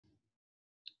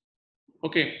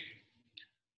Okay,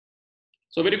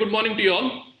 so very good morning to you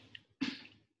all.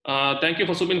 Thank you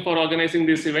for Subin for organizing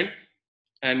this event.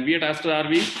 And we at Aster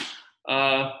RV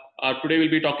today will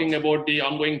be talking about the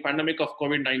ongoing pandemic of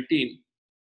COVID-19.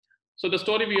 So the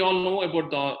story we all know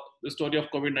about the story of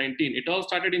COVID-19. It all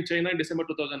started in China in December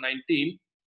 2019,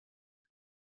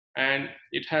 and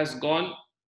it has gone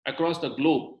across the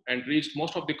globe and reached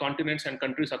most of the continents and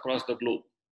countries across the globe.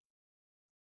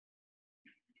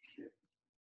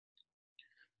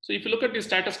 So if you look at the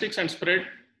statistics and spread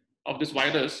of this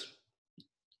virus,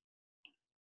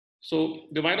 so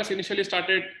the virus initially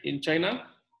started in China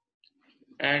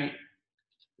and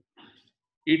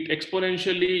it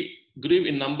exponentially grew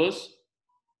in numbers.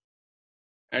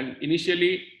 And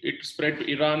initially it spread to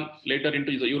Iran, later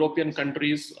into the European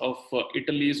countries of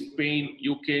Italy, Spain,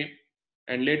 UK,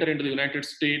 and later into the United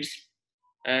States.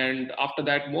 And after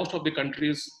that, most of the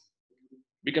countries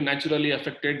become naturally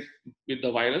affected with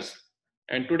the virus.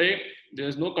 And today, there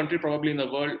is no country probably in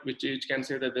the world which can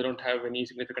say that they don't have any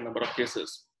significant number of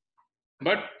cases.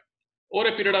 But over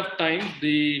a period of time,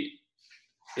 the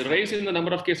rise in the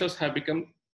number of cases have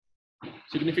become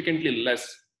significantly less.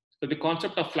 So the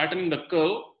concept of flattening the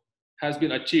curve has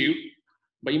been achieved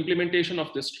by implementation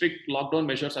of the strict lockdown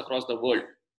measures across the world.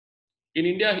 In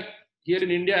India, here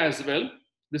in India as well,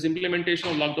 this implementation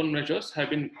of lockdown measures have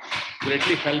been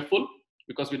greatly helpful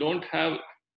because we don't have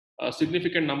a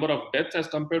significant number of deaths as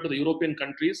compared to the European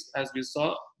countries. As we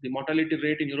saw, the mortality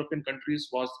rate in European countries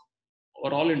was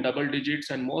overall in double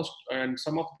digits, and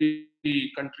some of the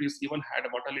countries even had a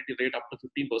mortality rate up to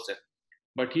 15%.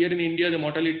 But here in India, the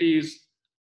mortality is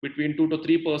between 2 to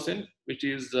 3%, which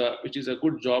is a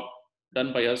good job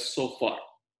done by us so far.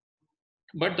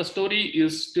 But the story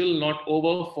is still not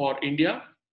over for India,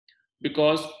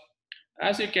 because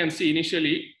as you can see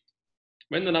initially,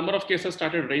 when the number of cases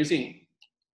started rising,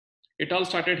 it all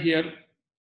started here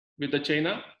with the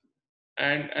China.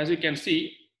 And as you can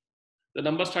see, the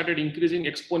number started increasing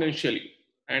exponentially.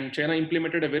 And China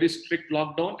implemented a very strict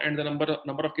lockdown, and the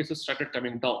number of cases started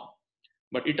coming down.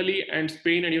 But Italy and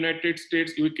Spain and United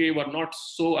States, UK were not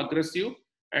so aggressive,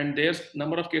 and their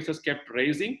number of cases kept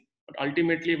rising. But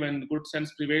ultimately, when good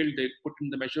sense prevailed, they put in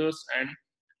the measures and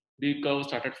the curve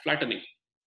started flattening.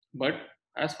 But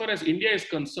as far as India is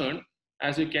concerned,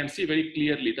 as you can see very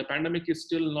clearly, the pandemic is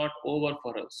still not over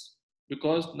for us,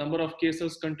 because number of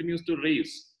cases continues to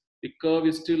rise. The curve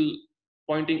is still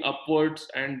pointing upwards,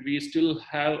 and we still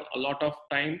have a lot of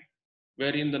time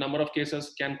wherein the number of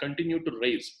cases can continue to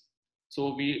rise.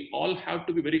 So we all have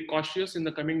to be very cautious in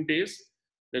the coming days.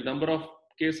 The number of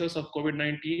cases of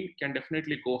COVID-19 can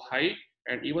definitely go high,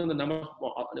 and even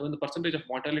the percentage of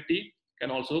mortality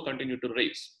can also continue to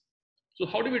rise. So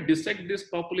how do we dissect this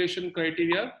population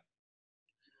criteria?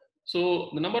 So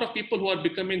the number of people who are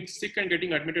becoming sick and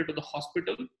getting admitted to the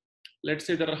hospital, let's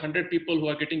say there are 100 people who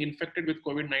are getting infected with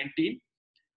COVID-19,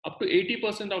 up to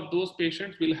 80% of those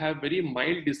patients will have very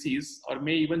mild disease or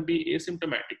may even be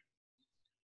asymptomatic.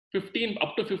 14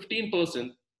 to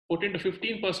 15%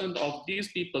 of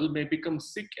these people may become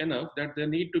sick enough that they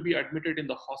need to be admitted in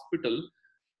the hospital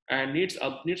and needs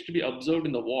to be observed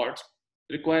in the wards,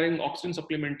 requiring oxygen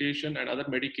supplementation and other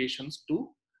medications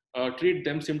to treat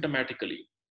them symptomatically.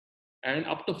 And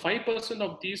up to 5%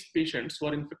 of these patients who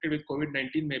are infected with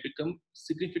COVID-19 may become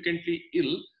significantly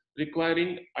ill,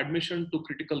 requiring admission to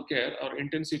critical care or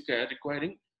intensive care,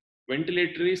 requiring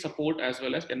ventilatory support as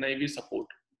well as NIV support.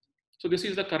 So this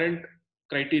is the current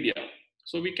criteria.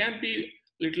 So we can be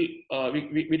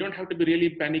we don't have to be really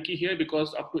panicky here,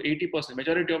 because up to 80%,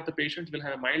 majority of the patients will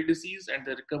have a mild disease and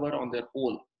they recover on their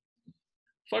own.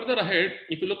 Further ahead,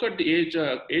 if you look at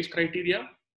the age criteria,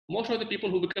 most of the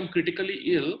people who become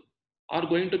critically ill are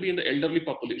going to be in the elderly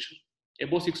population,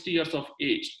 above 60 years of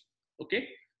age. Okay,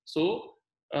 so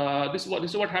this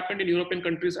is what happened in European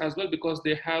countries as well, because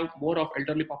they have more of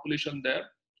elderly population there,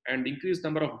 and increased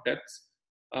number of deaths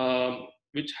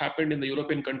which happened in the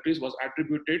European countries was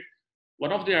attributed.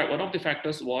 One of the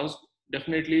factors was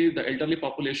definitely the elderly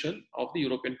population of the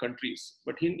European countries.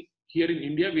 But here in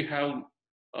India, we have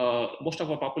most of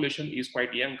our population is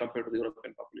quite young compared to the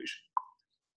European population.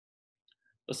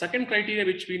 The second criteria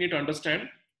which we need to understand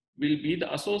will be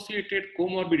the associated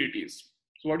comorbidities.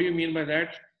 So what do you mean by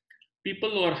that? People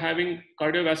who are having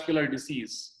cardiovascular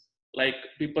disease, like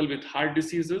people with heart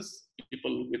diseases,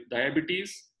 people with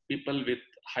diabetes, people with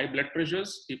high blood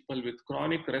pressures, people with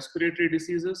chronic respiratory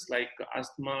diseases like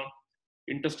asthma,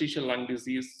 interstitial lung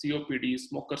disease, COPD,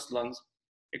 smoker's lungs,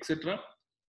 etc.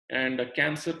 And a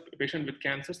patient with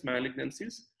cancers,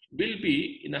 malignancies, will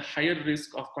be in a higher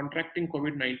risk of contracting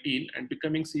COVID-19 and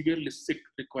becoming severely sick,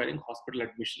 requiring hospital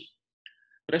admission.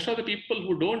 Rest of the people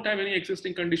who don't have any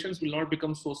existing conditions will not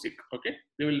become so sick. Okay,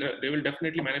 they will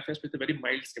definitely manifest with very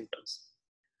mild symptoms.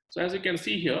 So as you can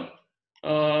see here,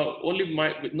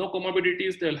 with no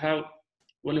comorbidities, they'll have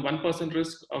only 1%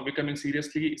 risk of becoming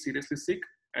seriously sick.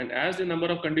 And as the number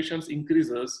of conditions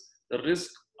increases, the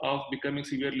risk of becoming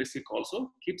severely sick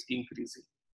also keeps increasing.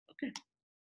 Okay.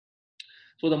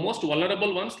 So the most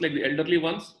vulnerable ones, like the elderly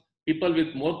ones, people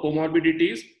with more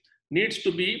comorbidities, needs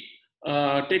to be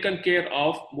taken care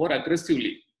of more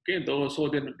aggressively. Okay, so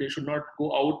they should not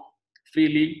go out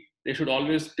freely. They should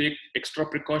always take extra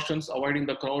precautions, avoiding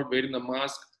the crowd, wearing the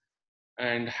mask,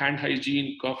 and hand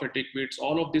hygiene, cough etiquettes.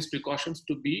 All of these precautions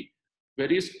to be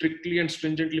very strictly and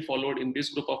stringently followed in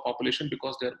this group of population,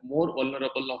 because they're more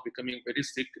vulnerable of becoming very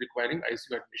sick, requiring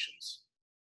ICU admissions.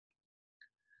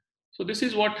 So this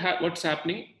is what's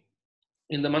happening.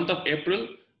 In the month of April,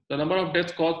 the number of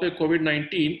deaths caused by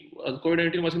COVID-19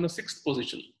 was in the 6th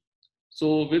position.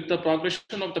 So with the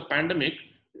progression of the pandemic,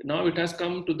 now it has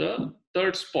come to the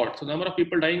 3rd spot. So the number of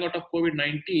people dying out of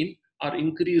COVID-19 are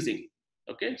increasing.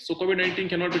 Okay, so COVID-19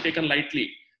 cannot be taken lightly.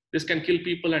 This can kill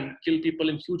people, and kill people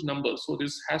in huge numbers. So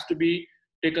this has to be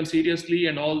taken seriously,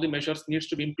 and all the measures needs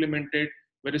to be implemented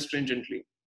very stringently.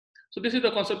 So this is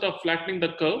the concept of flattening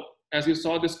the curve. As you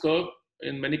saw this curve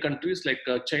in many countries like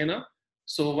China.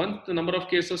 So once the number of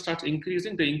cases starts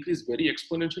increasing, they increase very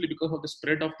exponentially because of the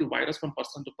spread of the virus from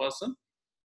person to person.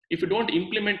 If you don't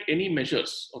implement any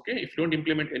measures, okay, if you don't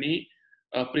implement any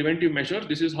preventive measures,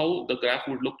 this is how the graph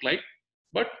would look like.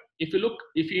 But if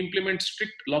you implement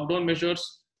strict lockdown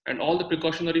measures and all the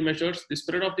precautionary measures, the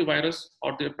spread of the virus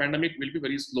or the pandemic will be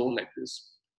very slow like this.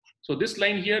 So this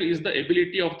line here is the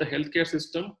ability of the healthcare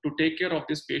system to take care of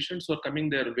these patients who are coming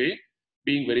their way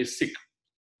being very sick.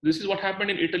 This is what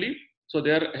happened in Italy. So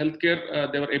their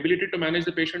healthcare, their ability to manage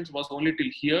the patients was only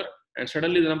till here, and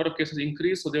suddenly the number of cases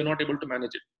increased, so they were not able to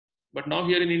manage it. But now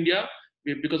here in India,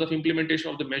 because of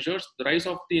implementation of the measures, the rise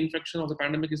of the infection of the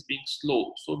pandemic is being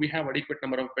slow. So we have adequate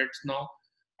number of beds now,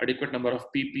 adequate number of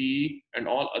PPE, and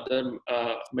all other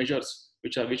measures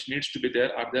which needs to be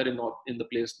there are there in the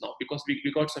place now, because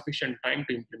we got sufficient time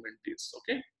to implement this.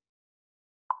 Okay.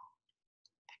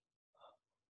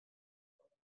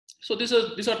 So these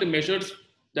are the measures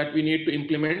that we need to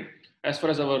implement as far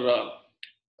as our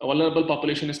vulnerable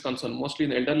population is concerned. Mostly in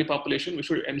the elderly population, we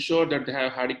should ensure that they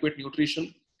have adequate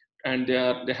nutrition and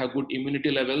they have good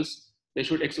immunity levels. They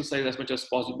should exercise as much as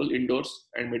possible indoors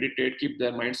and meditate, keep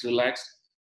their minds relaxed.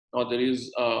 Now there is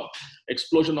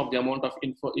explosion of the amount of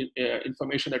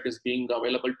information that is being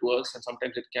available to us, and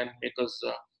sometimes it can make us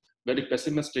very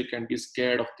pessimistic and be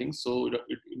scared of things. So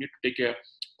you need to take a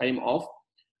time off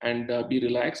and be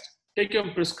relaxed. Take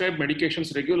your prescribed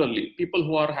medications regularly. People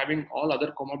who are having all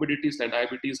other comorbidities like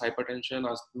diabetes, hypertension,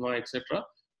 asthma, etc.,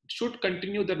 should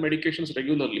continue their medications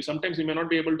regularly. Sometimes you may not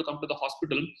be able to come to the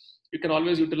hospital. You can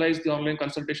always utilize the online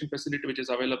consultation facility which is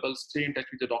available. Stay in touch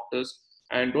with the doctors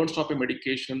and don't stop your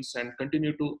medications, and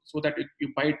continue to, so that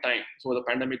you buy time so the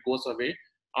pandemic goes away.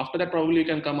 After that, probably you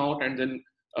can come out and then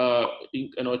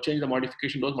change the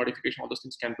modification, dose modification, all those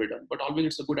things can be done. But always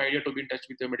it's a good idea to be in touch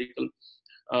with your medical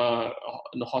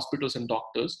the hospitals and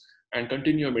doctors and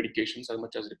continue your medications as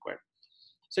much as required.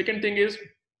 Second thing is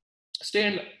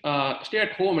stay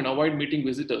at home and avoid meeting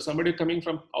visitors. Somebody coming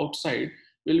from outside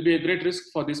will be a great risk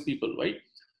for these people. Why?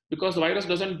 Because the virus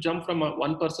doesn't jump from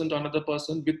one person to another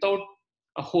person without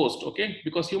a host. Okay,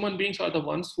 because human beings are the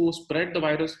ones who spread the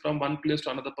virus from one place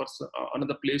to another person,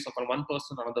 another place, or from one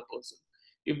person to another person.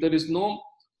 If there is no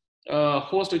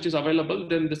host which is available,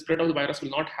 then the spread of the virus will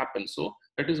not happen. So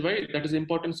that is why that is the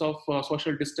importance of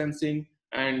social distancing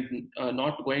and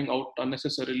not going out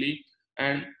unnecessarily.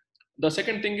 And the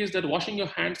second thing is that washing your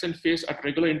hands and face at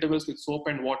regular intervals with soap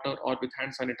and water or with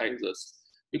hand sanitizers.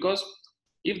 Because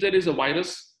if there is a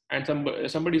virus and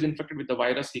somebody is infected with the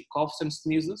virus, he coughs and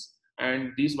sneezes,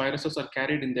 and these viruses are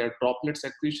carried in their droplet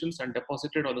secretions and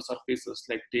deposited on the surfaces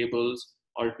like tables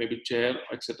or maybe chair,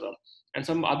 etc. And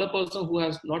some other person who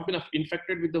has not been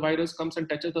infected with the virus comes and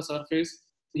touches the surface,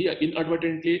 he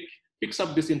inadvertently picks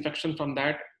up this infection from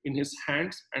that in his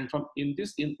hands, and from in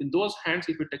those hands,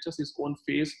 if he touches his own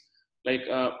face, like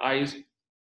eyes,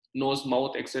 nose,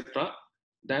 mouth, etc.,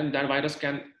 then that virus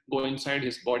can go inside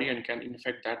his body and can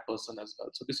infect that person as well.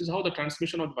 So this is how the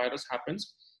transmission of the virus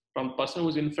happens. From person who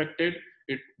is infected,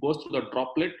 it goes through the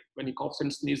droplet when he coughs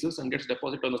and sneezes and gets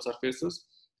deposited on the surfaces.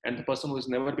 And the person who has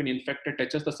never been infected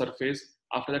touches the surface.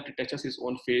 After that, he touches his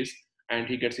own face and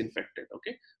he gets infected.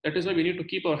 Okay, that is why we need to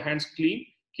keep our hands clean,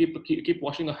 keep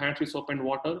washing our hands with soap and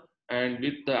water and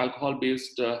with the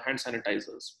alcohol-based hand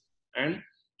sanitizers. And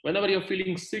whenever you're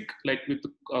feeling sick, like with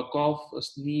a cough, a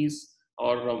sneeze,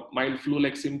 or mild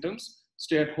flu-like symptoms,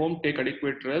 stay at home, take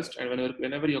adequate rest, and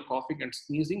whenever you're coughing and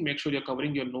sneezing, make sure you're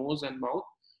covering your nose and mouth.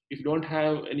 If you don't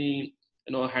have any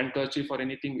handkerchief or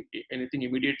anything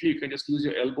immediately, you can just use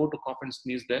your elbow to cough and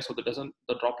sneeze there, so that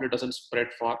the droplet doesn't spread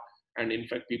far and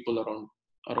infect people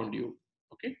around you.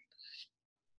 Okay.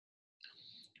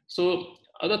 So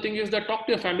other thing is that talk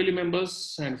to your family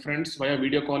members and friends via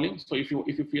video calling. So if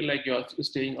you feel like you're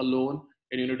staying alone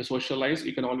and you need to socialize,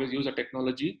 you can always use a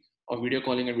technology of video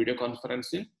calling and video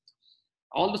conferencing.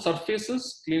 All the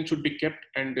surfaces should be kept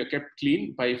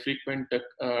clean by frequent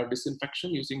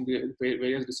disinfection using the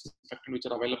various disinfectants which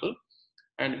are available.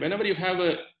 And whenever you have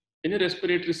any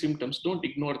respiratory symptoms, don't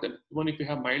ignore them. Even if you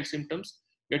have mild symptoms,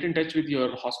 get in touch with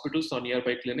your hospitals or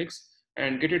nearby clinics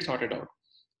and get it sorted out.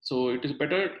 So it is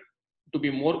better to be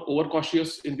more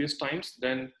overcautious in these times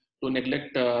than to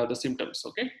neglect the symptoms.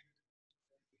 Okay.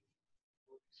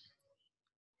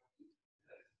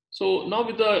 So now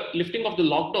with the lifting of the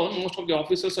lockdown, most of the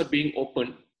offices are being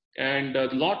opened, and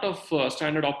a lot of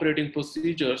standard operating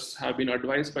procedures have been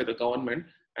advised by the government.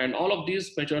 And all of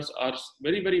these measures are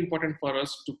very, very important for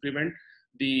us to prevent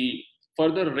the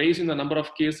further rise in the number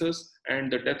of cases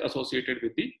and the death associated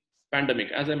with the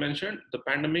pandemic. As I mentioned, the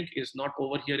pandemic is not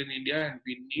over here in India, and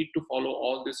we need to follow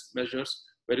all these measures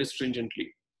very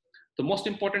stringently. The most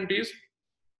important is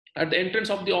at the entrance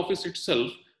of the office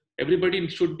itself, everybody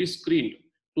should be screened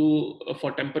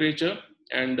for temperature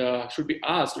and should be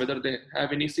asked whether they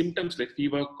have any symptoms like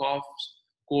fever, coughs,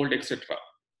 cold, etc.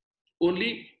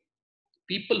 Only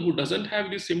people who doesn't have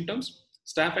these symptoms,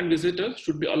 staff and visitors,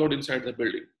 should be allowed inside the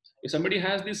building. If somebody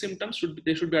has these symptoms,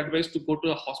 they should be advised to go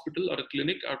to a hospital or a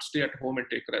clinic or stay at home and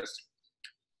take rest.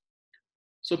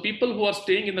 So people who are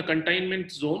staying in the containment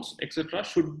zones, etc.,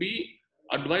 should be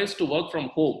advised to work from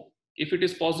home. If it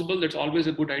is possible, that's always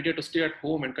a good idea to stay at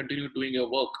home and continue doing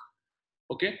your work.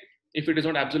 Okay, if it is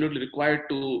not absolutely required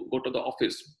to go to the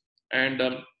office. And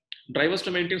drivers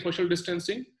to maintain social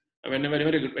distancing. Whenever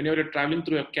you're traveling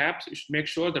through your cabs, you should make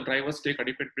sure the drivers take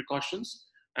adequate precautions.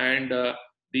 And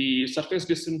the surface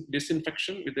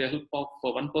disinfection with the help of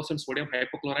 1% sodium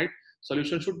hypochlorite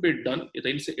solution should be done.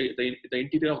 The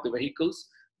interior of the vehicles,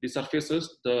 the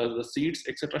surfaces, the seats,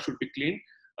 etc. should be cleaned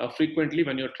frequently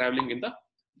when you're traveling in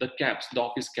the cabs, the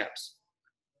office cabs.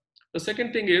 The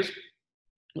second thing is,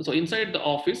 so inside the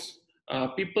office,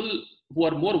 people who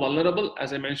are more vulnerable,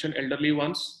 as I mentioned, elderly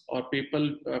ones or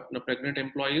people, pregnant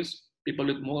employees, people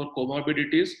with more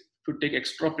co-morbidities should take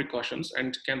extra precautions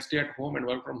and can stay at home and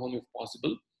work from home if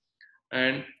possible.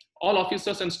 And all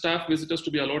officers and staff visitors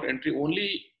to be allowed entry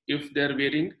only if they're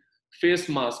wearing face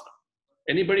mask.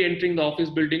 Anybody entering the office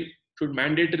building should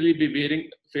mandatorily be wearing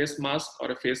face mask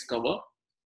or a face cover.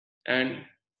 And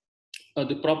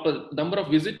the proper number of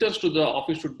visitors to the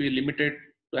office should be limited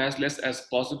to as less as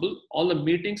possible. All the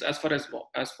meetings as far as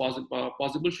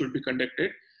possible should be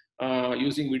conducted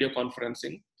using video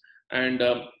conferencing. And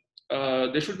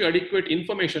there should be adequate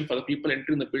information for the people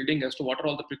entering the building as to what are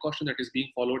all the precautions that is being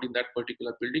followed in that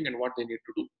particular building and what they need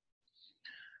to do.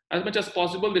 As much as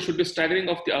possible, there should be staggering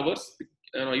of the hours.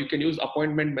 You can use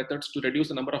appointment methods to reduce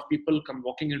the number of people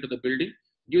walking into the building.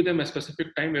 Give them a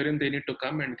specific time wherein they need to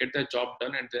come and get their job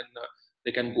done, and then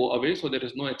they can go away. So there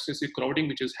is no excessive crowding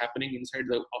which is happening inside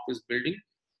the office building,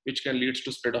 which can lead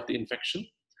to spread of the infection.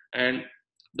 And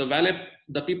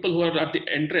the people who are at the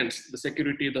entrance, the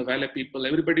security, the valet people,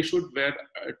 everybody should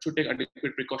take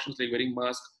adequate precautions like wearing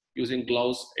masks, using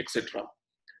gloves, etc.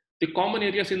 The common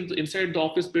areas inside the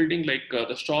office building, like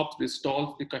the shops, the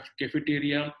stalls, the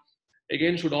cafeteria,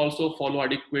 again should also follow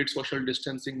adequate social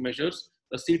distancing measures.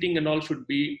 The seating and all should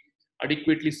be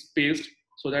adequately spaced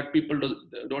so that people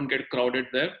don't get crowded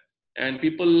there. And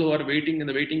people who are waiting in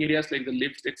the waiting areas like the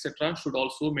lifts, etc., should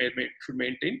also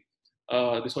maintain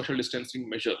the social distancing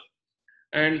measure.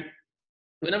 And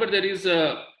whenever there is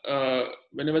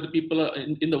whenever the people are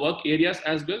in the work areas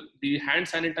as well, the hand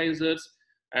sanitizers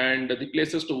and the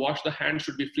places to wash the hands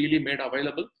should be freely made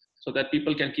available so that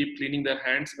people can keep cleaning their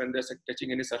hands when they're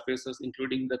touching any surfaces,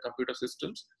 including the computer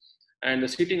systems. And the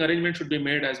seating arrangement should be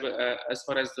made as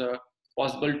far as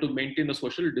possible to maintain the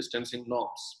social distancing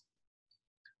norms.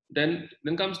 Then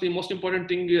comes the most important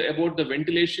thing about the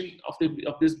ventilation of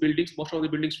these buildings. Most of the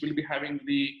buildings will be having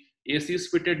the ACs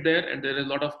fitted there, and there is a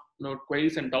lot of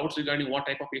queries and doubts regarding what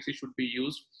type of AC should be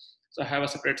used. So I have a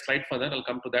separate slide for that. I'll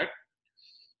come to that.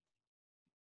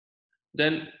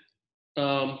 Then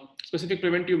specific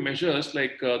preventive measures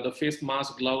like the face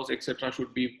mask, gloves, etc.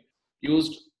 should be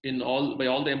used by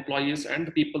all the employees and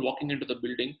the people walking into the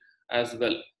building as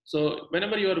well. So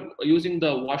whenever you're using the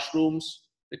washrooms,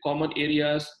 the common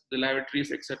areas, the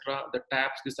lavatories, etc., the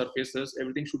taps, the surfaces,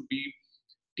 everything should be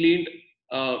cleaned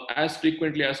as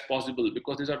frequently as possible,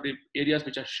 because these are the areas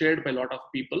which are shared by a lot of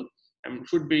people and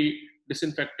should be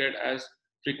disinfected as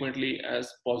frequently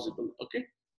as possible. Okay,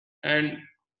 and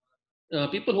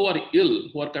people who are ill,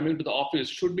 who are coming to the office,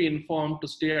 should be informed to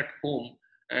stay at home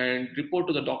and report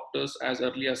to the doctors as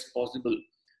early as possible.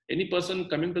 Any person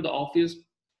coming to the office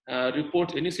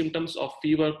reports any symptoms of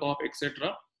fever, cough,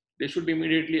 etc., they should be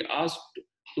immediately asked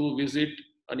to visit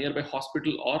a nearby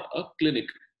hospital or a clinic.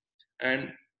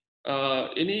 And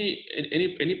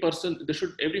any person, they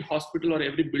should, every hospital or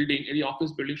every building, any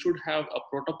office building should have a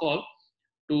protocol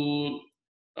to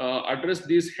address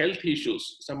these health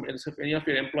issues. If any of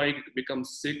your employee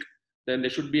becomes sick, then there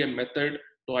should be a method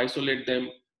to isolate them,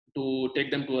 to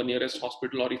take them to a nearest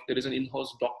hospital, or if there is an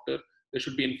in-house doctor, they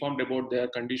should be informed about their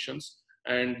conditions,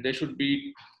 and they should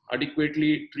be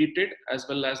adequately treated as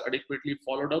well as adequately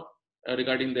followed up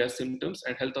regarding their symptoms,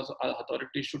 and health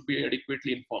authorities should be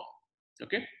adequately informed.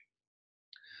 Okay.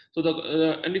 So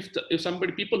and if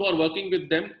somebody, people who are working with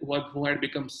them who had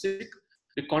become sick,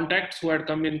 the contacts who had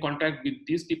come in contact with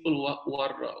these people who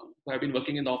have been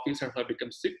working in the office and have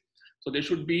become sick, so there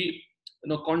should be,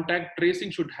 contact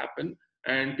tracing should happen,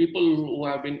 and people who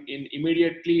have been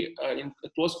immediately in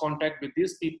close contact with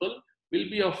these people will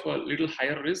be of a little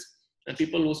higher risk, and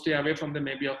people who stay away from them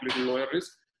may be of little lower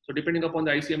risk. So depending upon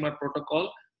the ICMR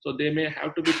protocol, so they may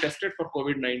have to be tested for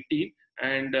COVID-19,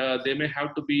 and they may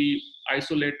have to be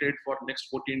isolated for next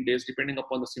 14 days, depending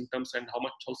upon the symptoms and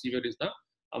how severe is the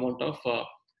amount of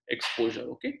exposure.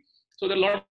 Okay, so there are a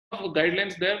lot of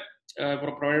guidelines there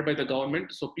provided by the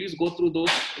government. So please go through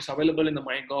those. It's available in the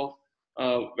MyGov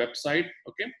website.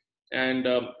 Okay, and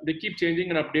they keep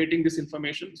changing and updating this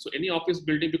information. So any office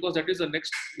building, because that is the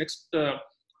next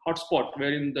hotspot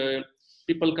wherein the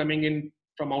people coming in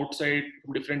from outside,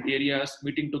 from different areas,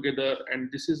 meeting together, and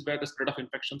this is where the spread of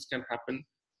infections can happen.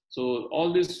 So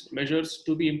all these measures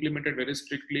to be implemented very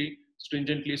strictly,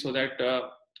 stringently, so that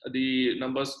the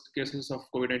cases of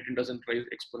COVID-19 doesn't rise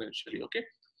exponentially. Okay,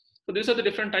 so these are the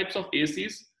different types of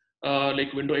ACs,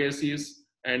 like window ACs,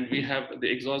 and we have the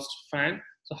exhaust fan.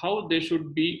 So how they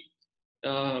should be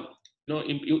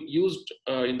used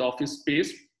in the office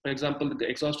space. For example, the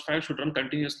exhaust fan should run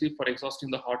continuously for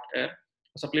exhausting the hot air,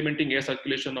 supplementing air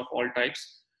circulation of all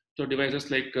types. So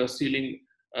devices like ceiling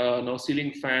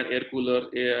fan, air cooler,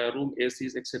 room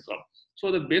ACs, etc.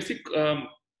 So the basic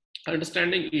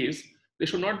understanding is there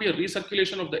should not be a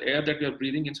recirculation of the air that we are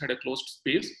breathing inside a closed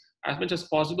space. As much as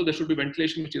possible, there should be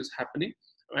ventilation which is happening,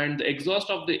 and the exhaust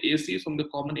of the AC from the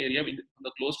common area in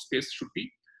the closed space should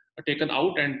be taken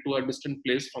out and to a distant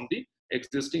place from the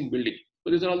existing building.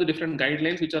 So these are all the different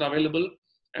guidelines which are available,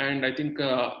 and I think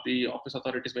the office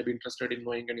authorities may be interested in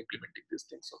knowing and implementing these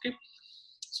things. Okay,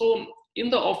 so in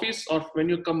the office, or when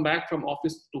you come back from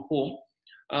office to home,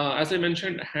 as I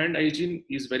mentioned, hand hygiene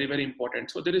is very, very important.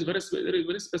 So there is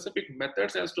very specific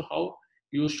methods as to how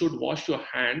you should wash your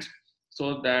hands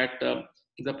so that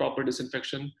the proper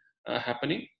disinfection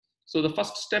happening. So the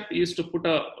first step is to put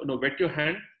wet your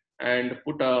hand and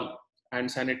put a hand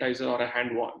sanitizer or a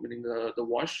hand wash, meaning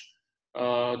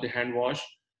the hand wash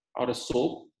or a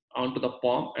soap onto the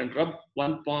palm, and rub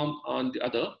one palm on the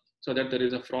other so that there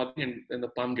is a frothing and then the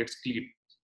palm gets clean.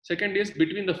 Second is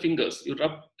between the fingers, you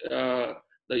rub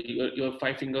your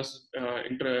 5 fingers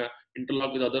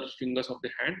interlock with other fingers of the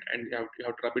hand, and you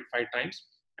have to rub it 5 times,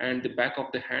 and the back of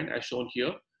the hand as shown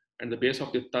here, and the base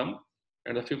of the thumb.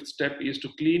 And the fifth step is to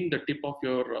clean the tip of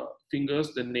your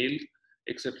fingers, the nail,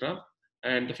 etc.,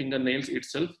 and the fingernails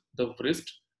itself, the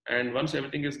wrist. And once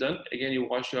everything is done, again you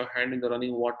wash your hand in the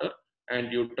running water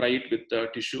and you dry it with the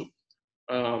tissue.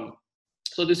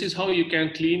 So this is how you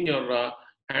can clean your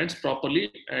hands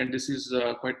properly, and this is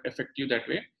quite effective that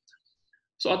way.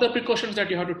 So other precautions that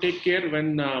you have to take care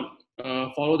when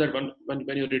follow that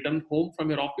when you return home from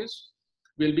your office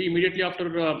will be immediately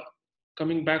after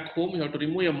coming back home, you have to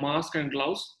remove your mask and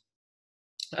gloves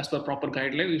as per proper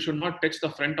guidelines. You should not touch the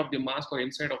front of the mask or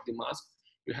inside of the mask.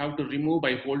 You have to remove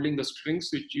by holding the strings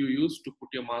which you use to put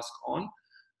your mask on,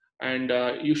 and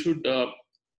you should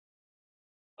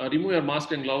remove your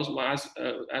mask and gloves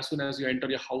as soon as you enter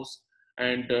your house,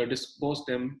 and dispose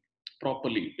them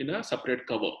properly in a separate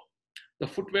cover. The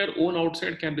footwear worn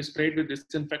outside can be sprayed with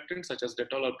disinfectant such as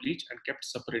Dettol or bleach and kept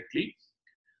separately.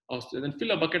 Then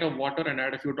fill a bucket of water and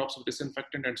add a few drops of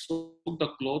disinfectant and soak the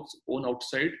clothes worn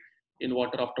outside in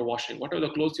water after washing. Whatever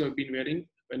the clothes you have been wearing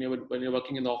when you're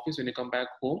working in the office, when you come back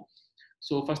home.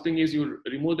 So first thing is you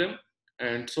remove them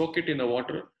and soak it in a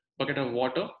bucket of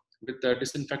water with the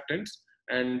disinfectants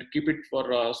and keep it for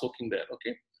soaking there.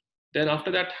 Okay. Then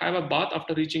after that, have a bath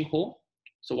after reaching home.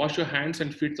 So wash your hands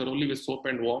and feet thoroughly with soap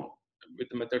and warm with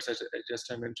the methods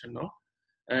I mentioned now.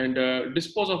 and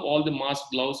dispose of all the mask,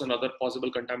 gloves, and other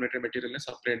possible contaminated material in a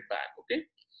separate bag. Okay,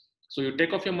 so you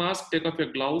take off your mask, take off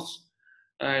your gloves,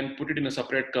 and put it in a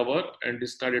separate cover and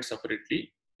discard it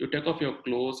separately. You take off your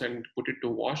clothes and put it to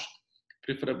wash,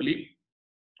 preferably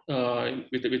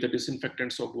with the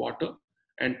disinfectant soaked water,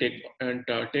 and take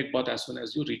bath as soon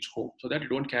as you reach home, so that you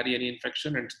don't carry any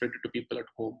infection and spread it to people at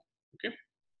home. Okay,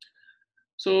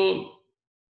 so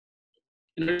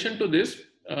in addition to this,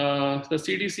 the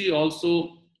CDC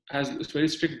also has very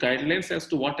strict guidelines as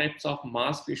to what types of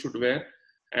masks you should wear,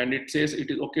 and it says it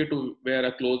is okay to wear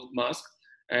a cloth mask,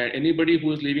 and anybody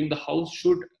who is leaving the house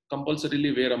should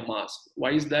compulsorily wear a mask.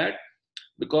 Why is that?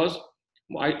 Because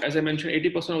as I mentioned,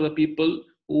 80% of the people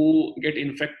who get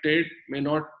infected may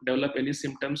not develop any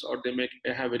symptoms, or they may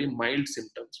have very mild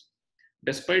symptoms.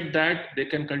 Despite that, they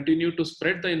can continue to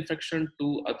spread the infection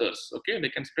to others. Okay, they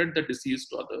can spread the disease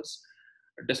to others,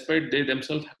 despite they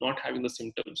themselves not having the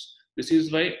symptoms. This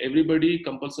is why everybody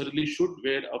compulsorily should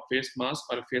wear a face mask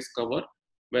or a face cover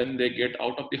when they get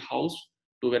out of the house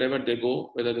to wherever they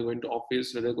go, whether they're going to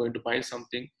office, whether they're going to buy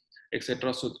something,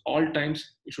 etc. So all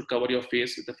times you should cover your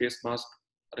face with a face mask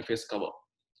or a face cover.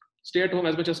 Stay at home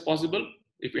as much as possible.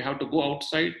 If you have to go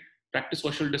outside, practice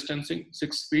social distancing.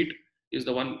 6 feet is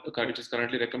the one which is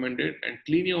currently recommended, and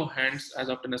clean your hands as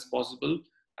often as possible,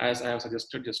 as I have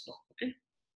suggested just now. Okay.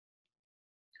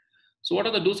 So what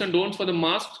are the do's and don'ts for the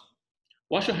mask?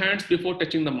 Wash your hands before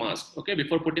touching the mask. Okay,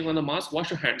 before putting on the mask, wash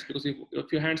your hands, because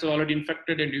if your hands are already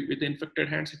infected, and with the infected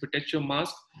hands, if you touch your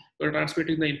mask, you're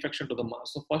transmitting the infection to the mask.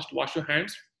 So first, wash your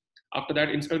hands. After that,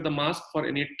 inspect the mask for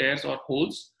any tears or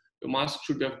holes. Your mask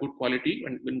should be of good quality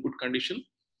and in good condition.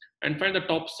 And find the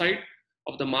top side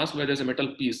of the mask where there's a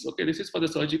metal piece. Okay, this is for the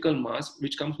surgical mask,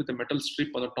 which comes with a metal strip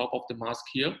on the top of the mask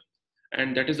here,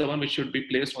 and that is the one which should be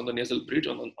placed on the nasal bridge,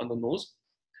 on the nose.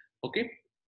 Okay,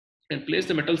 and place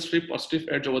the metal strip or stiff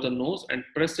edge over the nose and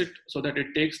press it so that it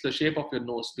takes the shape of your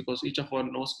nose, because each of our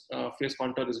nose face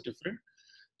contour is different.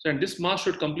 So, and this mask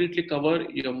should completely cover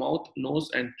your mouth,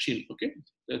 nose, and chin. Okay,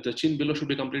 the chin below should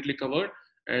be completely covered,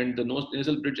 and the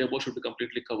nasal bridge above should be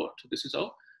completely covered. So this is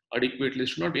how adequately. There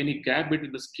should not be any gap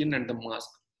between the skin and the mask.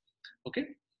 Okay,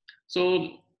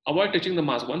 so avoid touching the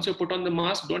mask. Once you put on the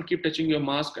mask, don't keep touching your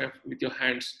mask with your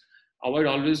hands. Avoid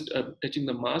always touching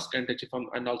the mask,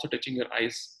 and also touching your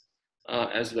eyes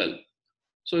as well.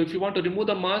 So if you want to remove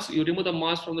the mask, you remove the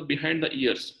mask from the behind the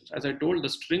ears. As I told, the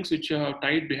strings which you have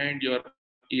tied behind your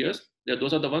ears,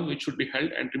 those are the ones which should be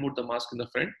held, and remove the mask in the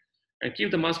front. And keep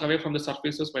the mask away from the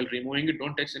surfaces while removing it.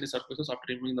 Don't touch any surfaces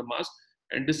after removing the mask,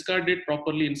 and discard it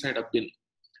properly inside a bin.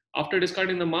 After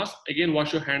discarding the mask, again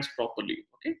wash your hands properly.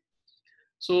 Okay.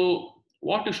 So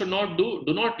what you should not do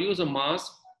not use a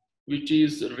mask which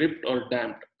is ripped or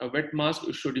damped. A wet mask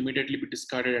should immediately be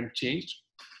discarded and changed.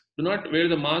 Do not wear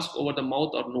the mask over the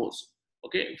mouth or nose.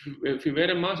 Okay, if you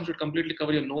wear a mask, you should completely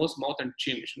cover your nose, mouth, and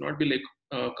chin. It should not be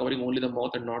like covering only the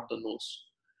mouth and not the nose.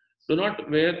 Do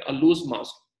not wear a loose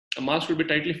mask. A mask should be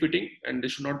tightly fitting, and there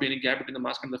should not be any gap between the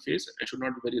mask and the face. It should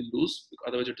not be very loose,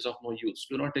 otherwise it is of no use.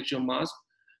 Do not touch your mask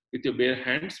with your bare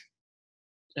hands.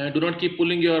 Do not keep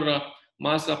pulling your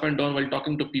mask up and down while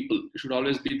talking to people. It should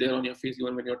always be there on your face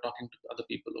even when you're talking to other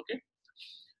people. Okay,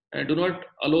 and do not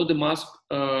allow the mask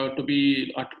to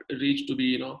be at reach, to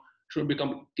be should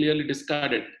become clearly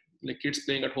discarded. Like kids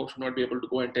playing at home should not be able to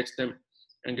go and touch them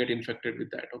and get infected with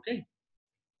that. Okay,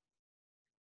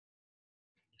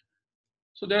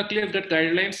 so there are clear-cut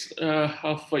guidelines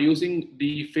of using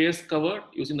the face cover,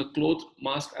 using the cloth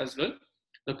mask as well.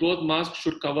 The cloth mask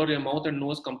should cover your mouth and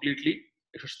nose completely.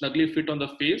 It should snugly fit on the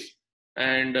face,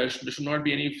 and there should not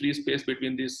be any free space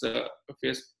between this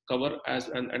face cover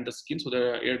and the skin, so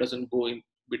the air doesn't go in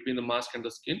between the mask and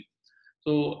the skin.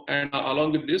 So, and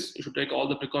along with this, you should take all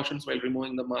the precautions while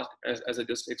removing the mask, as I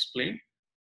just explained.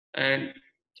 And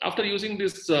after using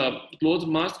this cloth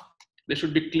mask, they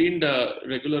should be cleaned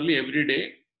regularly every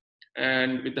day,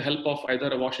 and with the help of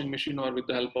either a washing machine or with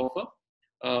the help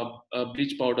of a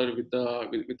bleach powder with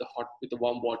the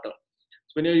warm water.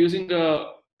 So when you're using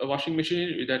a washing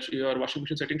machine, that your washing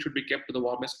machine setting should be kept to the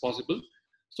warmest possible,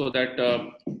 so that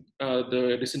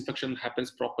the disinfection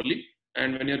happens properly.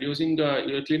 And when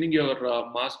you're cleaning your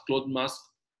cloth mask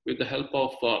with the help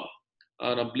of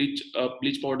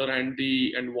bleach powder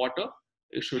and water,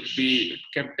 it should be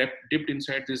kept dipped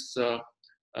inside this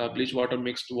bleach water,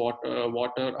 mixed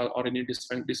water or any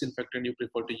disinfectant you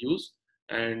prefer to use,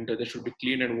 and they should be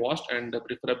cleaned and washed, and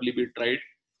preferably be dried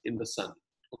in the sun.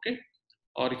 Okay,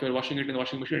 or if you're washing it in the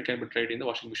washing machine, it can be dried in the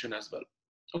washing machine as well.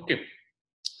 Okay,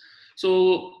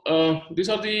 so these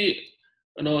are the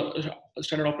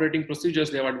standard operating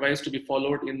procedures they have advised to be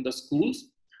followed in the schools,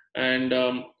 and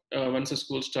once a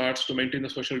school starts, to maintain the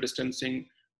social distancing,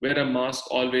 wear a mask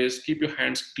always, keep your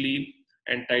hands clean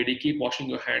and tidy, keep washing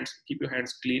your hands, keep your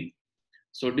hands clean.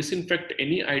 So disinfect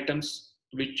any items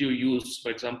which you use.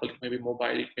 For example, it may be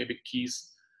mobile, it may be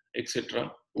keys,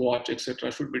 etc., watch,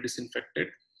 etc., should be disinfected.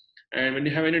 And when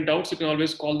you have any doubts, you can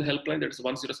always call the helpline. That is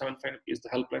 1075 is the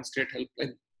helpline, state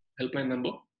helpline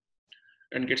number,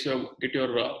 and get your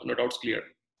doubts cleared.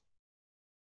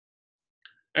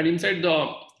 And inside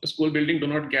the school building, do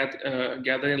not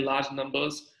gather in large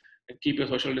numbers. Keep your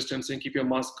social distancing, keep your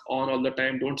mask on all the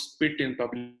time. Don't spit in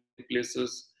public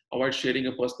places. Avoid sharing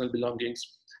your personal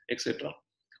belongings, etc.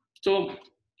 So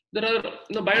there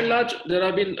are, by and large, there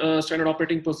have been standard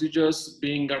operating procedures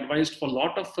being advised for a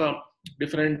lot of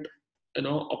different,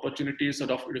 opportunities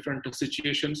of different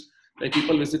situations, like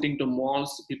people visiting to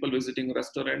malls, people visiting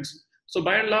restaurants. So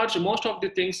by and large, most of the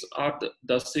things are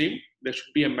the same. There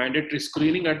should be a mandatory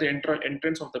screening at the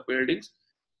entrance of the buildings.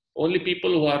 Only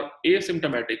people who are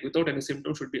asymptomatic, without any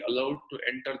symptoms, should be allowed to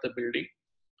enter the building.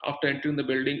 After entering the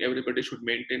building, everybody should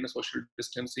maintain a social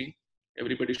distancing.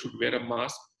 Everybody should wear a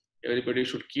mask. Everybody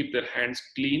should keep their hands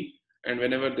clean. And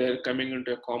whenever they're coming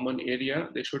into a common area,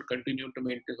 they should continue to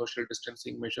maintain social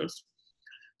distancing measures.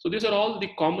 So these are all the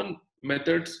common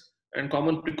methods and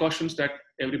common precautions that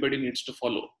everybody needs to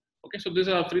follow. Okay, so these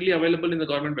are freely available in the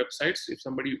government websites. If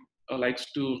somebody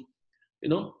likes to,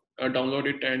 download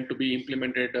it and to be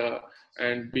implemented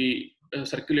and be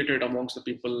circulated amongst the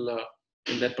people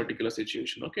in that particular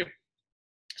situation. Okay.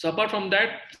 So apart from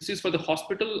that, this is for the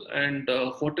hospital and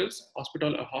hotels,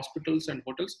 hospitals and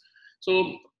hotels.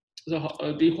 So the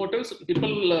hotels,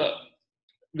 people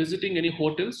visiting any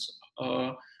hotels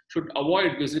should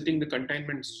avoid visiting the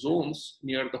containment zones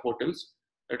near the hotels.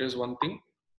 That is one thing.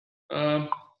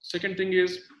 Second thing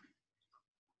is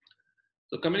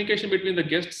the communication between the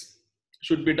guests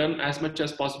should be done as much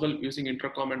as possible using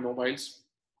intercom and mobiles.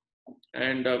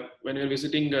 And when you're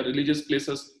visiting religious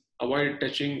places, avoid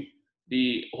touching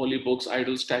the holy books,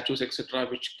 idols, statues, etc.,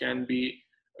 which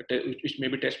may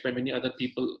be touched by many other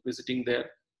people visiting there.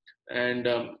 And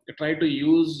try to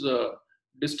use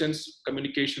distance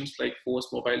communications like phones,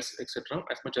 mobiles, etc.,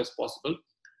 as much as possible.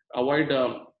 Avoid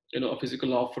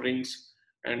physical offerings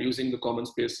and using the common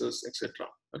spaces, etc.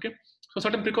 Okay, so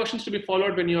certain precautions to be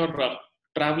followed when you're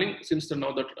traveling, since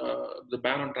now that the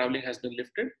ban on traveling has been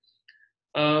lifted.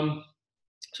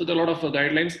 So there are a lot of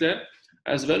guidelines there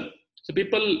as well. So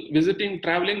people visiting,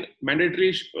 traveling,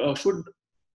 mandatory should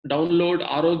download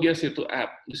Arogya Setu app.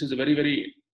 This is a very,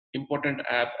 very important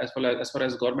app as far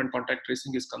as government contact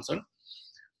tracing is concerned.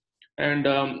 And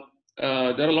there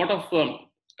are a lot of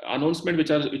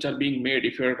announcements which are being made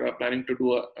if you're planning to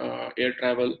do air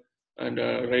travel and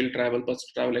rail travel, bus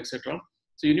travel, etc.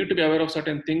 So you need to be aware of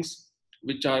certain things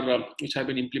which have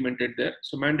been implemented there.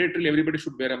 So mandatorily, everybody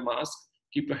should wear a mask,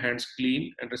 keep your hands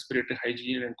clean, and respiratory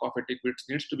hygiene and cough etiquette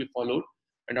needs to be followed.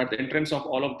 And at the entrance of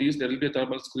all of these, there will be a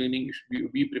thermal screening. You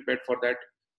should be prepared for that.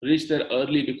 Reach there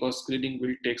early because screening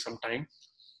will take some time.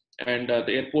 And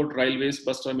the airport, railways,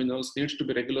 bus terminals needs to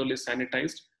be regularly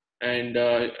sanitized. And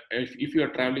if you are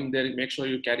traveling there, make sure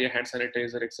you carry a hand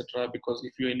sanitizer, etc. Because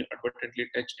if you inadvertently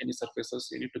touch any surfaces,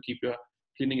 you need to keep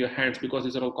cleaning your hands, because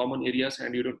these are all common areas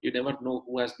and you never know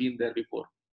who has been there before,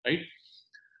 right?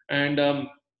 And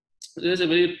there's a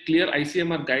very clear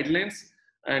ICMR guidelines,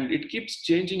 and it keeps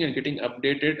changing and getting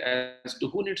updated as to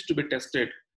who needs to be tested.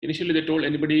 Initially, they told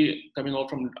anybody coming out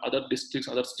from other districts,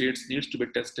 other states needs to be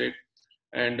tested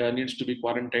and needs to be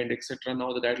quarantined, etc.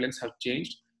 Now the guidelines have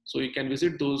changed. So you can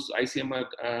visit those ICMR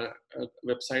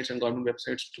websites and government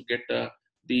websites to get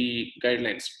the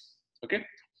guidelines, okay?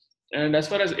 And as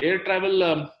far as air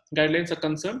travel guidelines are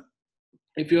concerned,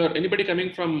 if you are anybody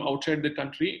coming from outside the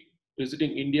country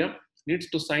visiting India, needs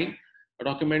to sign a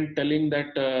document telling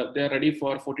that they are ready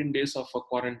for 14 days of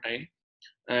quarantine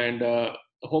and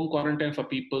home quarantine for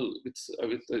people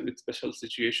with special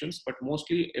situations. But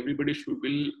mostly everybody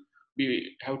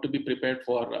have to be prepared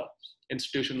for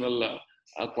institutional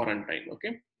quarantine.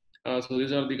 Okay, so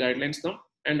these are the guidelines now,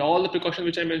 and all the precautions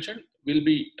which I mentioned will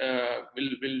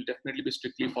definitely be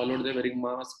strictly followed. They're wearing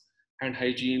masks, hand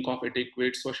hygiene, cough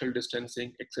etiquette, social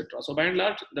distancing, etc. So by and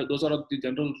large, those are the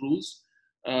general rules.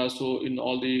 So in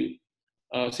all the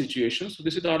situations, so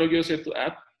this is the Arogya Setu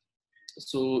app.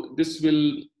 So this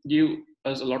will give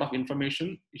us a lot of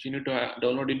information. If you need to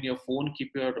download in your phone,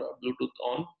 keep your Bluetooth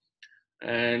on,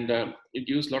 and it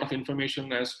gives a lot of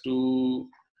information as to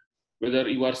whether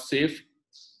you are safe,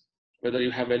 whether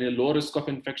you have any low risk of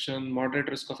infection, moderate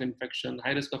risk of infection,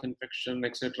 high risk of infection,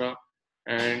 etc.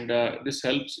 And this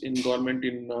helps in government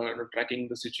in tracking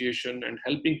the situation and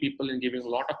helping people in giving a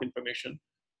lot of information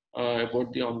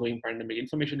about the ongoing pandemic.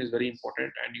 Information is very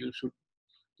important, and you should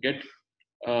get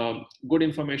good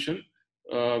information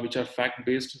which are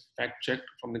fact-based, fact-checked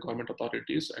from the government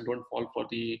authorities, and don't fall for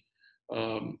the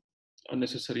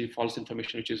unnecessary false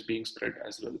information which is being spread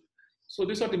as well. So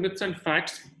these are the myths and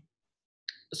facts.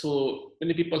 So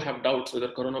many people have doubts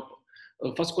whether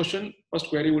first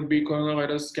query would be,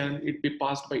 coronavirus, can it be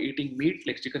passed by eating meat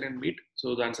like chicken and meat?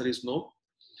 So the answer is no.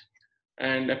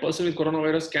 And a person with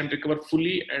coronavirus can recover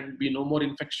fully and be no more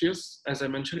infectious. As I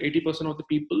mentioned, 80% of the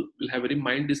people will have very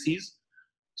mild disease.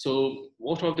 So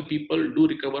most of the people do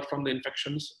recover from the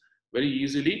infections very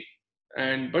easily.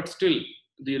 But still,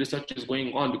 the research is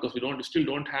going on because we still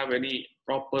don't have any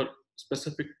proper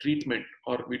specific treatment,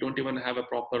 or we don't even have a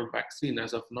proper vaccine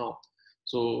as of now.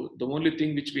 So the only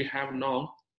thing which we have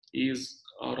now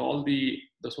are all the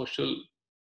social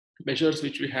measures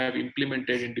which we have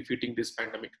implemented in defeating this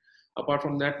pandemic. Apart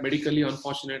from that, medically,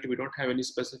 unfortunately, we don't have any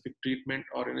specific treatment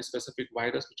or any specific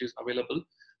virus which is available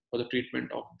for the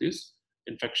treatment of this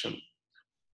infection.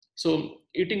 So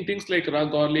eating things like raw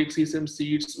garlic, sesame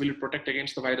seeds, will it protect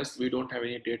against the virus? We don't have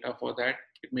any data for that.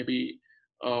 It may be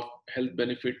of health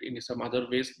benefit in some other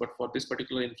ways, but for this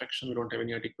particular infection, we don't have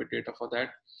any adequate data for that.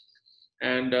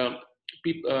 And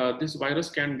this virus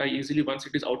can die easily once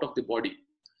it is out of the body.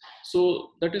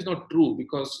 So that is not true,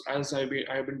 because as I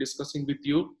have been discussing with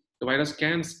you, the virus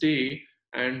can stay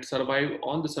and survive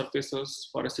on the surfaces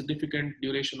for a significant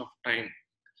duration of time.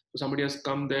 So somebody has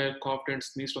come there, coughed and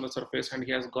sneezed on the surface, and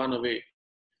he has gone away.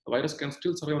 The virus can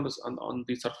still survive on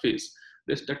the surface.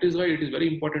 That is why it is very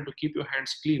important to keep your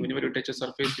hands clean. Whenever you touch a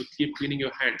surface, you keep cleaning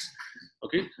your hands.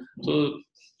 Okay, so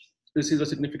this is the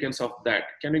significance of that.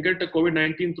 Can you get a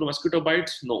COVID-19 through mosquito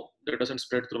bites? No, that doesn't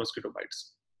spread through mosquito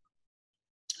bites.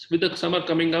 With the summer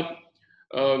coming up,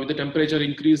 with the temperature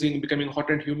increasing, becoming hot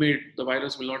and humid, the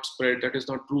virus will not spread. That is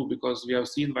not true, because we have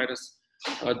seen the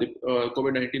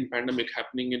COVID-19 pandemic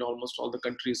happening in almost all the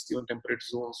countries, even temperate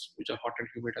zones, which are hot and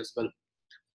humid as well.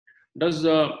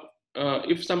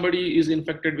 If somebody is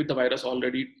infected with the virus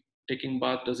already, taking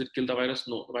bath, does it kill the virus?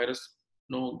 No, the virus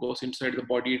goes inside the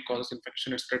body, it causes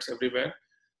infection, it spreads everywhere.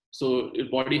 So your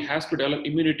body has to develop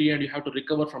immunity, and you have to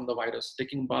recover from the virus.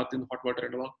 Taking bath in hot water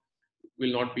and all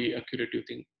will not be a curative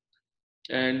thing.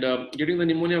 And getting the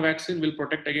pneumonia vaccine will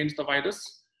protect against the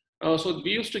virus. So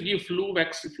we used to give flu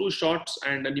shots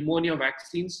and pneumonia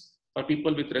vaccines for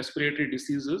people with respiratory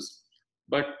diseases.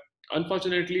 But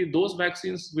unfortunately, those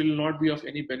vaccines will not be of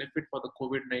any benefit for the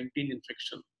COVID-19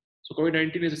 infection. So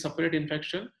COVID-19 is a separate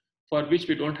infection for which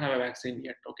we don't have a vaccine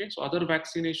yet. Okay, so other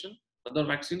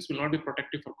vaccines will not be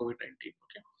protective for COVID-19.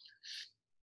 Okay,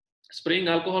 spraying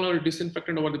alcohol or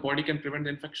disinfectant over the body can prevent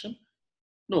the infection.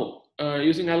 No,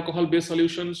 using alcohol-based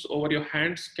solutions over your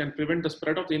hands can prevent the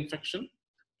spread of the infection.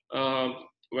 Well,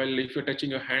 if you're touching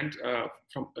your hands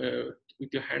with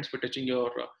your hands, for touching your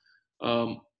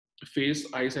face,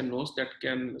 eyes, and nose, that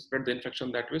can spread the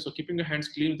infection that way. So keeping your hands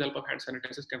clean with the help of hand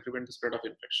sanitizers can prevent the spread of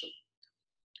infection.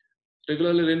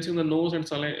 Regularly rinsing the nose and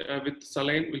with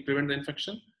saline will prevent the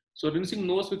infection. So rinsing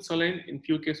nose with saline in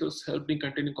few cases helped in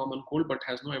containing common cold, but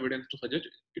has no evidence to suggest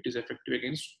it is effective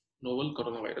against novel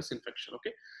coronavirus infection.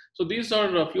 Okay, so these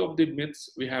are a few of the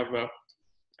myths we have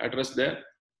addressed there.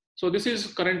 So this is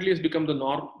currently has become the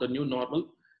norm, the new normal.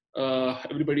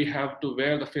 Everybody have to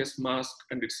wear the face mask,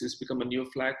 and it's become a new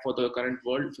flag for the current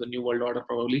world, for the new world order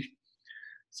probably.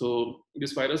 So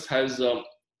this virus has,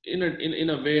 in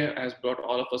a way, has brought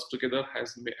all of us together,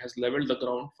 has leveled the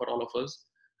ground for all of us,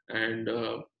 and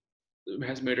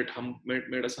has made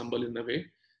us humble in a way.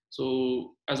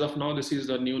 So as of now, this is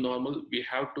the new normal. We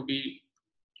have to be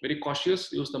very cautious,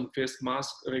 use the face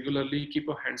mask regularly, keep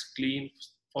your hands clean,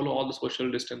 follow all the social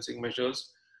distancing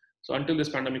measures. So until this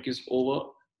pandemic is over,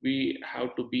 we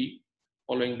have to be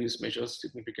following these measures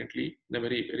significantly in a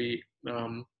very, very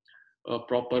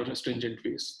proper, stringent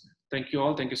ways. Thank you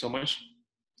all. Thank you so much.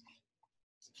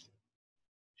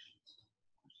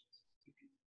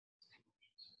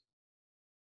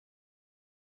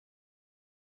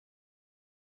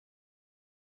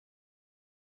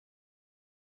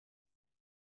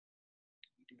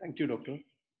 Thank you, Doctor.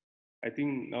 I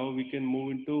think now we can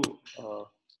move into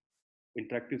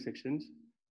interactive sections.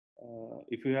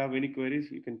 If you have any queries,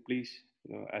 you can please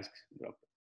ask the doctor.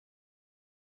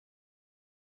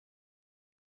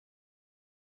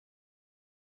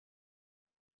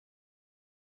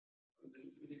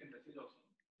 We can message also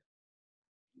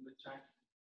in the chat.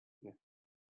 Yeah.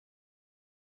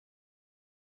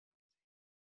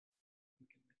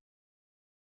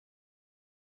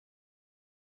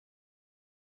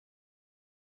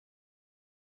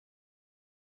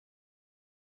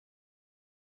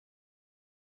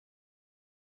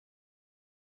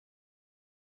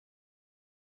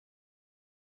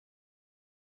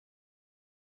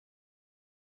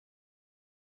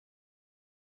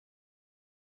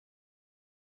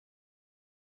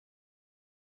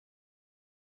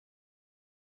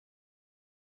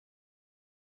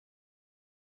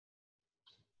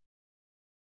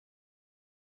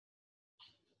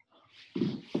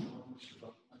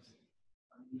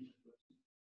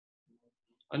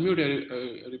 Unmute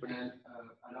everybody.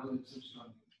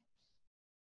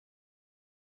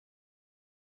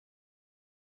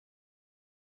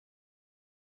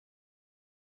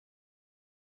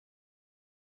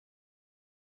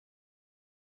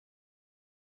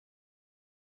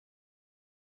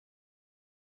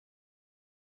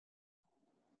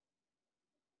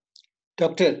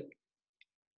 Doctor,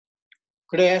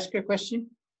 could I ask a question?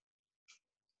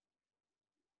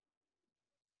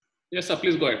 Yes, sir,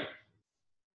 please go ahead.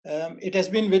 It has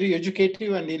been very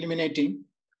educative and illuminating.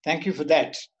 Thank you for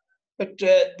that. But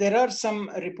there are some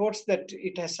reports that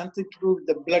it has something to do with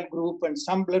the blood group, and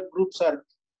some blood groups are,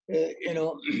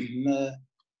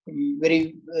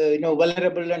 very,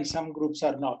 vulnerable, and some groups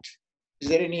are not. Is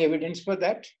there any evidence for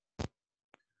that?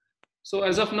 So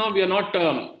as of now, we are not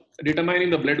determining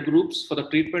the blood groups for the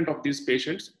treatment of these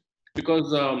patients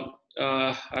because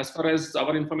as far as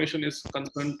our information is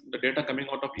concerned, the data coming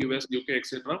out of US, UK,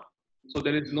 etc. So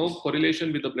there is no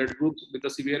correlation with the blood groups with the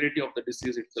severity of the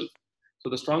disease itself. So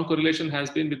the strong correlation has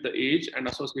been with the age and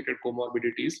associated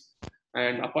comorbidities.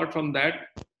 And apart from that,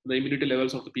 the immunity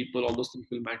levels of the people, all those things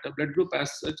will matter. Blood group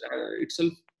as such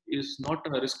itself is not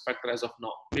a risk factor as of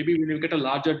now. Maybe when you get a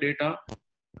larger data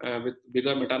with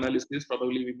bigger meta-analysis,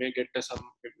 probably we may get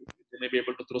they may be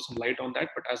able to throw some light on that.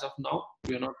 But as of now,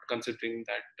 we are not considering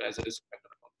that as a risk factor.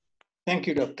 Thank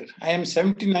you, doctor. I am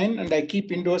 79 and I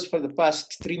keep indoors for the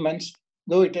past 3 months,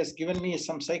 though it has given me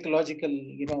some psychological,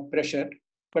 pressure.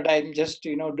 But I'm just,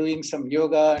 doing some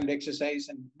yoga and exercise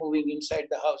and moving inside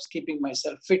the house, keeping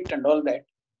myself fit and all that.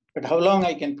 But how long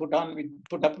I can put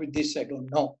up with this, I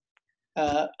don't know.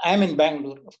 I'm in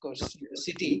Bangalore, of course, the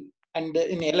city, and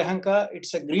in Yelahanka,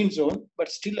 it's a green zone, but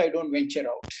still I don't venture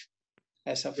out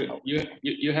as of now.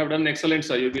 You have done excellent,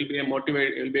 sir. You will be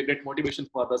a great motivation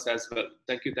for others as well.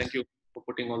 Thank you for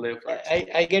putting all the effort.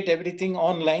 I get everything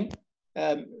online.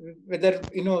 Whether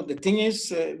the thing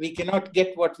is, we cannot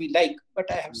get what we like, but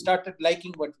I have started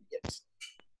liking what we get.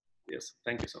 Yes,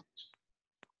 thank you so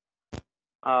much.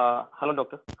 Hello,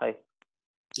 doctor. Hi.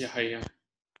 Yeah, hi. Yeah.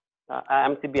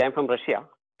 I'm CB. I'm from Russia.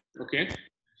 Okay.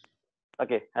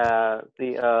 Okay.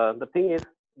 The thing is,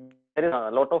 there is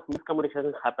a lot of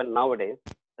miscommunications happen nowadays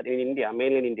that in India,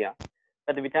 mainly in India,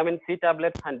 that the vitamin C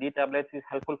tablets and D tablets is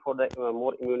helpful for the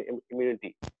more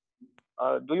immunity.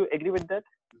 Do you agree with that?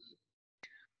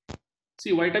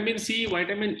 See, vitamin C,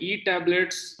 vitamin E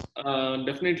tablets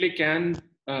definitely can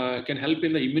help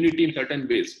in the immunity in certain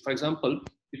ways. For example,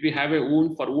 if we have a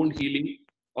wound for wound healing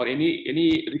or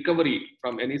any recovery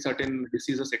from any certain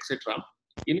diseases, etc.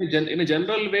 In a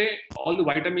general way, all the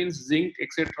vitamins, zinc,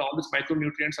 etc., all these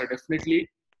micronutrients are definitely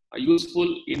useful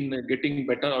in getting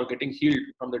better or getting healed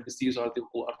from the disease or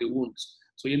the wounds.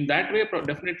 So in that way,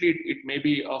 definitely it may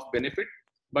be of benefit,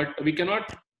 but we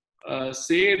cannot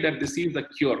say that this is the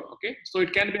cure. Okay, so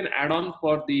it can be an add-on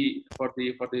for the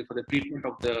treatment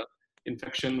of the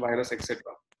infection, virus, etc.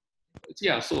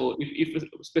 Yeah, so if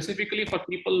specifically for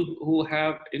people who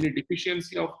have any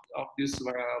deficiency of these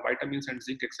vitamins and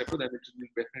zinc, etc., then it will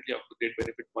definitely of great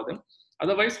benefit for them.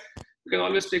 Otherwise, you can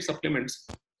always take supplements,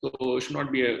 so it should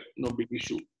not be no big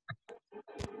issue.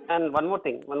 And one more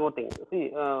thing.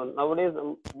 See, nowadays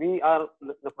we are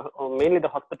mainly the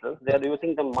hospitals. They are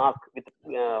using the mask with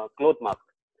cloth mask.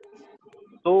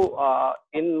 So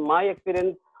in my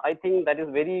experience, I think that is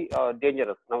very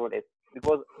dangerous nowadays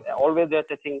because always they are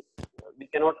touching. We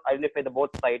cannot identify the both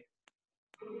sides.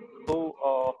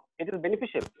 So it is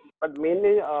beneficial, but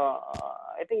mainly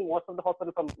I think most of the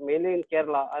hospitals, mainly in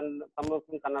Kerala and some of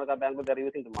in Karnataka, Bangalore, they are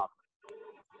using the mask.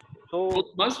 So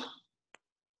cloth mask?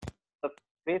 The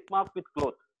face mask with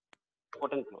cloth,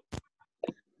 cotton cloth.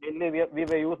 Mainly we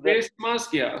were used face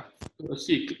mask. Yeah,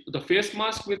 see, the face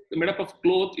mask made up of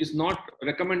cloth is not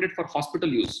recommended for hospital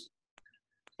use.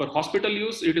 For hospital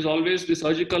use, it is always the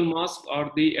surgical mask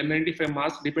or the N95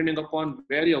 mask, depending upon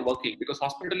where you're working. Because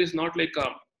hospital is not like a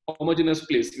homogeneous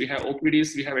place. We have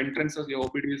OPDs, we have entrances, we have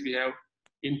OPDs, we have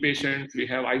inpatients, we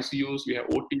have ICUs, we have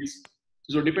OTs.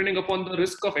 So depending upon the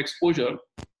risk of exposure,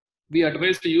 we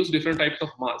advise to use different types of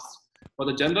masks. For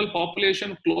the general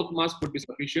population, cloth mask would be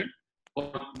sufficient.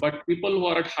 But people who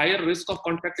are at higher risk of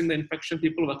contracting the infection,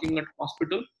 people working at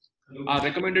hospital, are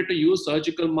recommended to use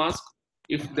surgical mask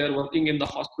if they're working in the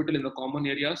hospital in the common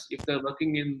areas. If they're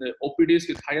working in the OPDs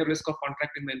with higher risk of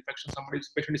contracting the infection,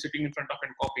 patient is sitting in front of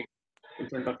and coughing in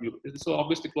front of you. So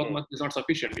obviously cloth mask is not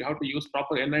sufficient. You have to use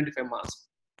proper N95 mask.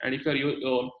 And if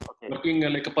you're working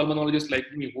like a pulmonologist like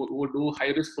me who do high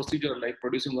risk procedure like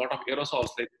producing a lot of aerosols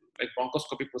like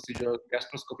bronchoscopy procedure,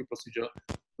 gastroscopy procedure,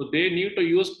 so they need to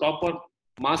use proper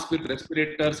mask with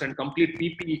respirators and complete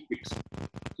PPE kits.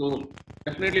 So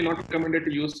definitely not recommended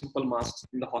to use simple masks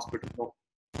in the hospital. No.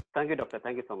 Thank you, doctor.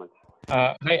 Thank you so much.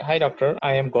 Hi, doctor.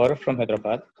 I am Gaurav from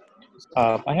Hyderabad.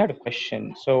 I had a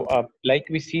question. So, like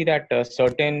we see that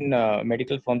certain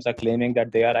medical firms are claiming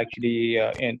that they are actually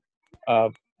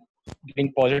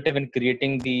being positive in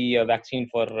creating the vaccine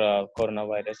for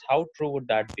coronavirus. How true would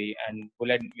that be? And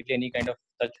will any kind of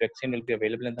such vaccine will be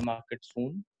available in the market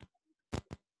soon?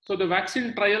 So the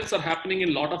vaccine trials are happening in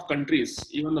a lot of countries.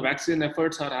 Even the vaccine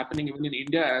efforts are happening even in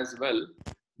India as well.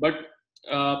 But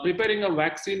preparing a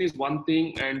vaccine is one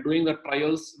thing, and doing the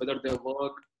trials, whether they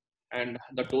work, and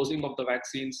the dosing of the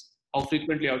vaccines, how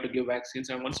frequently you have to give vaccines,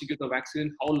 and once you give the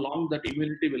vaccine, how long that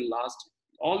immunity will last.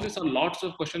 All these are lots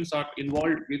of questions are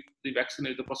involved with the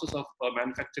vaccine, the process of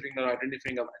manufacturing or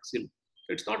identifying a vaccine.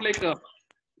 It's not like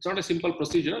it's not a simple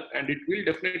procedure, and it will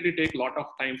definitely take a lot of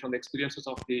time from the experiences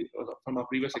of from our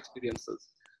previous experiences.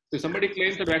 So if somebody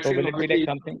claims the vaccine, So will it be like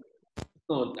something?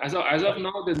 no, as of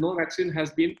now, there's no vaccine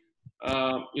has been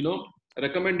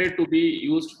recommended to be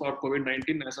used for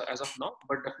COVID-19 as of now,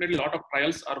 but definitely a lot of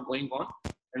trials are going on,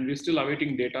 and we're still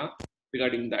awaiting data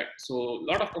regarding that. So a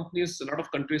lot of companies, a lot of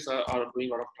countries are doing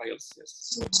a lot of trials.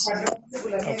 Yes.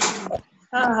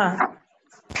 Uh-huh.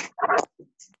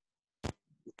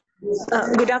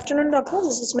 Good afternoon, doctor.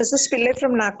 This is Mrs. Pillai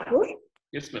from Nagpur.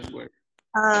 Yes, ma'am. Go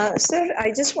ahead. Sir,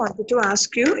 I just wanted to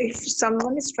ask you if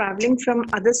someone is traveling from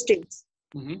other states.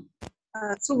 Mm-hmm.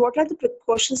 So what are the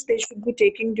precautions they should be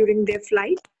taking during their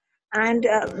flight? And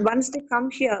once they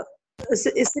come here, is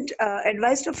it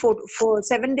advised for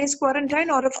 7 days quarantine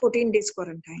or a 14 days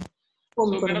quarantine?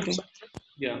 Home quarantine.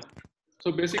 Yeah.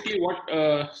 So basically, what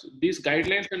these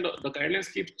guidelines and the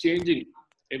guidelines keep changing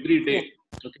every day.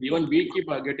 Okay. Even we keep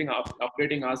updating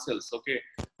ourselves. Okay.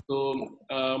 So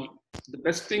the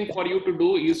best thing for you to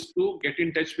do is to get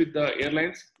in touch with the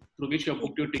airlines through which you have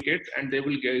booked your tickets, and they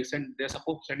will they're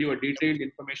supposed to send you a detailed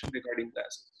information regarding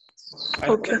that.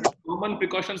 As far as common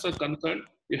precautions are concerned,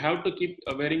 you have to keep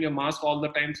wearing a mask all the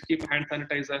time, keep hand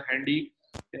sanitizer handy,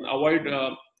 and avoid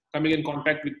coming in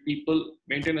contact with people,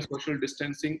 maintain a social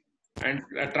distancing, and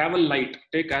travel light.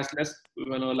 Take as less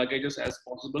luggages as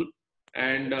possible.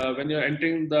 And when you're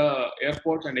entering the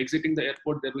airport and exiting the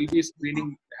airport, there will be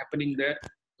screening happening there.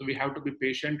 So we have to be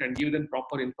patient and give them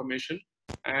proper information.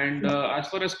 And as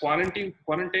far as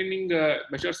quarantining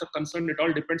measures are concerned, it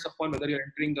all depends upon whether you're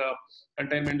entering a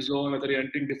containment zone, whether you're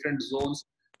entering different zones.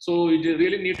 So you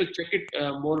really need to check it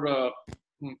more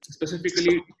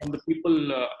specifically from the people,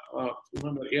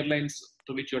 the airlines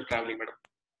to which you're traveling, madam.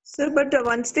 Sir, but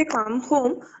once they come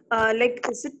home,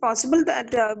 is it possible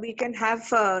that we can have,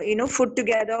 food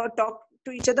together or talk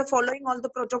to each other following all the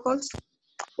protocols?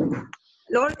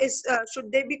 Or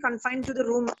should they be confined to the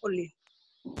room only?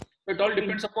 It all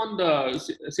depends upon the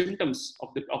symptoms of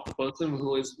the person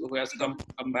who has come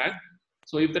back.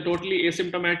 So if they're totally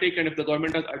asymptomatic and if the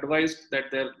government has advised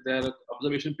that their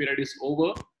observation period is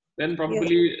over, then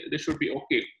probably they should be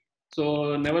okay.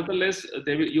 So nevertheless,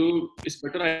 it's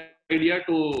better idea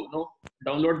to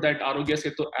download that Arogya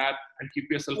Setu app and keep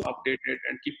yourself updated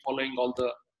and keep following all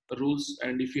the rules.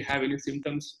 And if you have any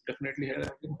symptoms, definitely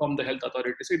inform the health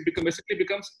authorities. It basically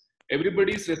becomes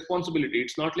everybody's responsibility.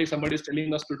 It's not like somebody is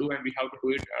telling us to do and we have to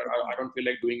do it. I don't feel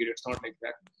like doing it. It's not like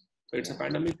that. So it's a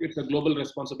pandemic. It's a global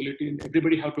responsibility, and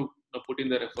everybody have to put in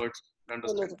their efforts and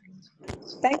understand.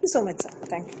 Thank you so much, sir.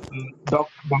 Thank you. Dr.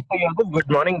 Yadav, good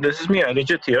morning. This is me,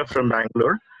 Arijit here from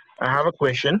Bangalore. I have a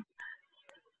question.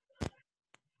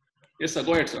 Yes, sir.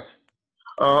 Go ahead, sir.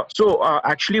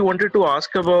 Actually wanted to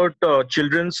ask about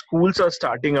children's schools are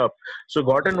starting up. So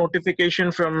got a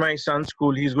notification from my son's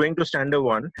school. He's going to standard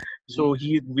 1. So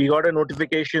we got a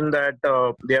notification that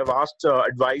they have asked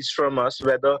advice from us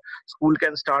whether school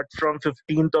can start from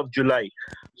 15th of July.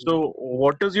 So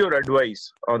what is your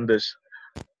advice on this?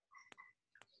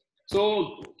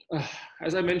 So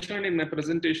as I mentioned in my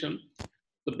presentation,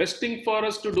 the best thing for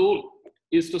us to do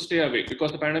is to stay away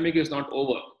because the pandemic is not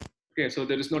over. Okay, so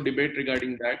there is no debate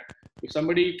regarding that. If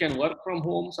somebody can work from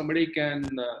home, somebody can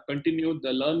continue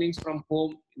the learnings from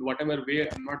home in whatever way.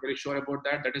 I'm not very sure about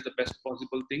that. That is the best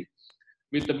possible thing.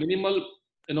 With the minimal,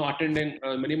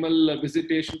 minimal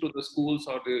visitation to the schools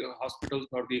or the hospitals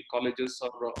or the colleges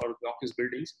or the office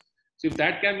buildings. So if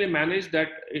that can be managed, that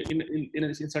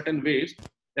in certain ways,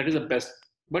 that is the best.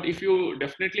 But if you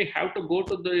definitely have to go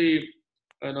to the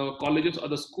colleges or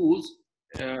the schools,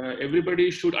 everybody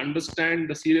should understand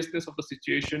the seriousness of the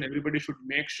situation. Everybody should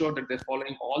make sure that they're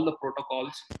following all the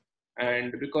protocols.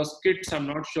 And because kids, I'm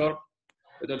not sure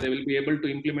whether they will be able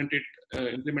to implement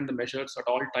the measures at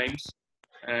all times.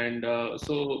 And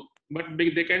so but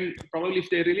they can probably, if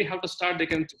they really have to start, they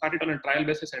can start it on a trial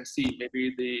basis and see.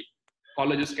 Maybe the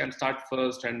colleges can start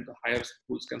first and the higher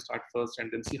schools can start first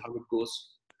and then see how it goes.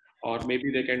 Or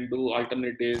maybe they can do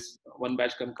alternate days. One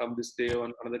batch can come this day, or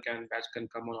another batch can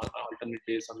come on alternate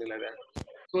days, something like that.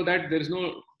 So that there is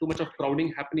no too much of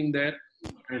crowding happening there.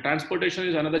 And transportation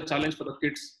is another challenge for the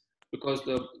kids, because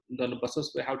the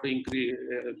buses, they have to increase,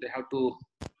 they have to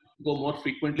go more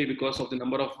frequently because of the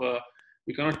number of,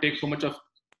 we cannot take so much of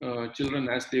children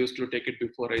as they used to take it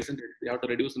before, isn't it? They have to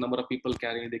reduce the number of people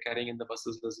carrying in the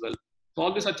buses as well. So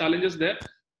all these are challenges there.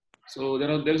 So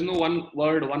there is no one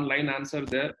word, one line answer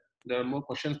there. There are more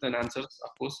questions than answers,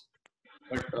 of course.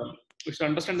 But we should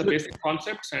understand the basic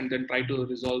concepts and then try to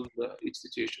resolve each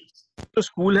situation. The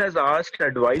school has asked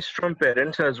advice from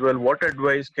parents as well. What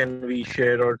advice can we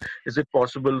share, or is it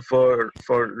possible for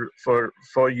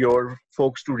your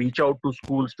folks to reach out to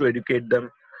schools to educate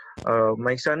them?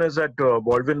 My son is at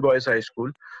Baldwin Boys High School,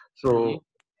 so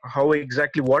how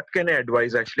exactly? What can I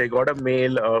advise? Actually, I got a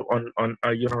mail on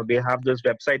they have this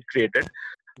website created.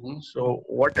 So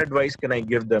what advice can I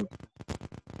give them?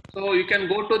 So you can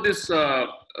go to this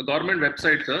government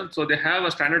website, sir. So they have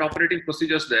a standard operating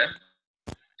procedures there.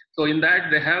 So in that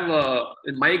they have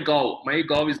in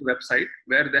MyGov is the website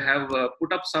where they have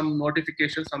put up some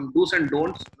notifications, some do's and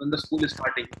don'ts when the school is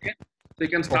starting. Okay, so you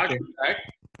can start with that.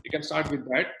 You can start with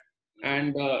that,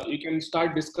 and you can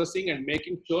start discussing and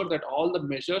making sure that all the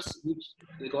measures which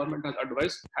the government has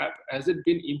advised has it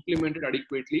been implemented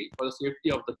adequately for the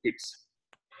safety of the kids.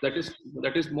 That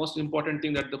is most important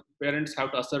thing, that the parents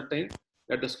have to ascertain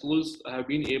that the schools have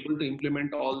been able to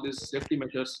implement all these safety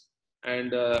measures,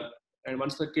 and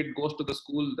once the kid goes to the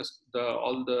school,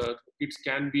 all the kids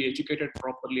can be educated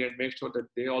properly and make sure that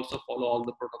they also follow all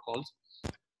the protocols.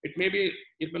 It may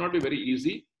not be very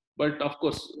easy, but of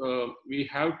course we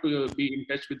have to be in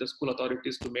touch with the school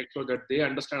authorities to make sure that they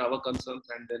understand our concerns,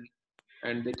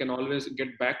 and they can always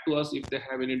get back to us if they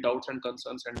have any doubts and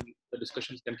concerns, and the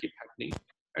discussions can keep happening.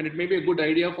 And it may be a good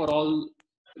idea for all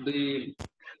the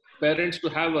parents to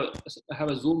have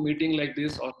a Zoom meeting like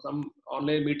this, or some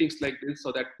online meetings like this,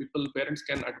 so that parents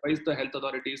can advise the health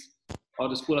authorities or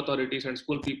the school authorities, and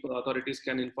authorities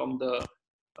can inform the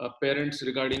parents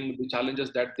regarding the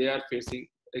challenges that they are facing,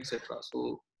 etc.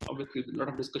 So obviously a lot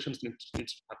of discussions needs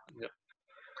to happen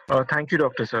here. Thank you,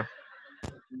 Dr. Sir.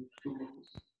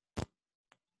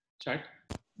 Chat.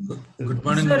 Good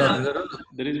morning, Dr.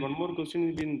 There is one more question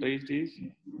which been raised: is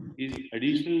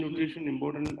additional nutrition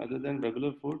important other than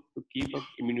regular food to keep up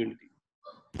immunity?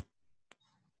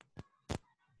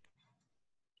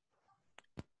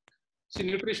 See,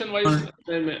 nutrition-wise,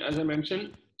 as I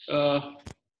mentioned,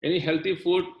 any healthy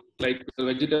food like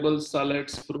vegetables,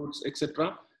 salads, fruits,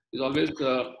 etc., is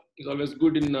always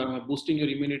good in boosting your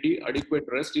immunity. Adequate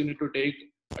rest you need to take.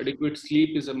 Adequate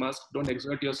sleep is a must. Don't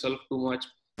exert yourself too much.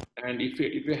 And if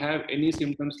you have any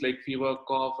symptoms like fever,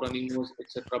 cough, running nose,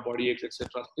 etc., body aches,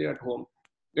 etc., stay at home.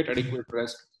 Get adequate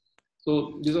rest.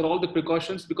 So these are all the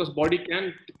precautions, because body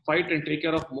can fight and take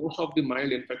care of most of the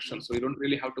mild infections. So you don't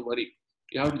really have to worry.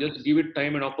 You have to just give it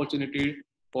time and opportunity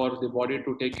for the body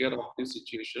to take care of this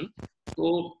situation.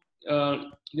 So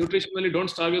nutritionally, don't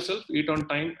starve yourself. Eat on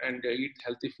time and eat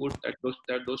healthy food.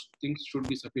 Those things should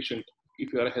be sufficient.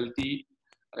 If you are a healthy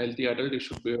adult,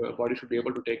 body should be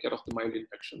able to take care of the mild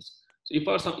infections. So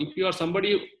if you are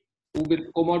somebody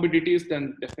with comorbidities,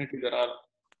 then definitely there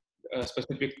are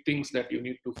specific things that you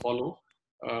need to follow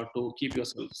to keep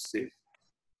yourself safe.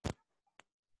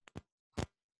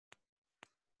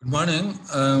 Good morning.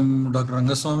 I'm Dr.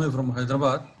 Rangaswamy from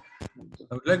Hyderabad.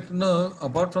 I would like to know,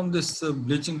 apart from this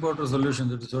bleaching powder solution,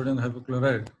 that is sodium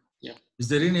hypochlorite, is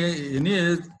there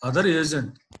any other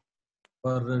agent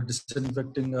for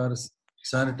disinfecting or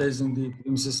sanitizing the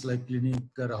premises, like clinic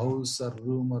or house or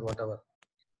room or whatever?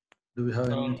 Do we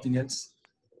have anything else?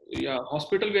 Yeah,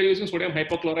 hospital we are using sodium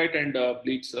hypochlorite and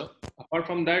bleach, sir. Apart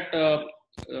from that,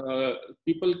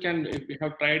 people we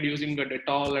have tried using the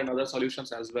Dettol and other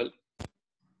solutions as well.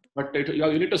 But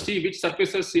you need to see which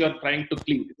surfaces you are trying to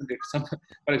clean, isn't it?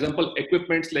 For example,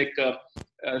 equipments like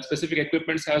specific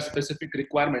equipments have specific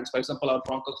requirements. For example, our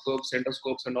bronchoscopes,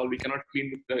 endoscopes, and all, we cannot clean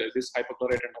with this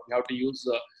hypochlorite, and we have to use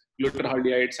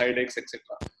glutaraldehyde, Sidex, etc.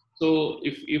 So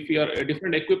if your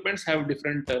different equipments have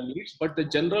different needs, but in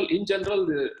general,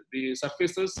 the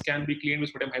surfaces can be cleaned with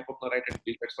sodium hypochlorite and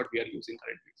bleach. That's what we are using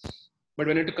currently. But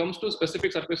when it comes to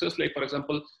specific surfaces, like for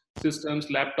example, systems,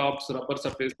 laptops, rubber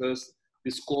surfaces, the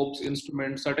scopes,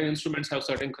 instruments, certain instruments have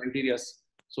certain criteria.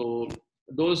 So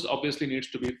those obviously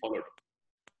needs to be followed.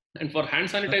 And for hand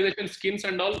sanitization, skins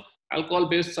and all,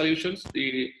 alcohol-based solutions,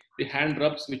 the the hand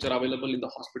rubs which are available in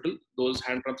the hospital, those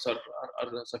hand rubs are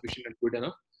sufficient and good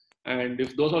enough. And if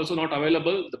those are also not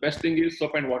available, the best thing is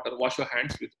soap and water. Wash your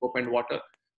hands with soap and water,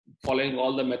 following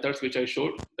all the methods which I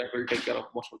showed. That will take care of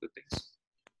most of the things.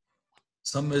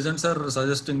 Some agents are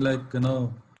suggesting, like, you know,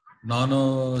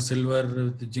 nano silver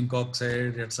with zinc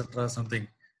oxide, etc. Something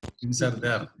things are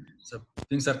there. So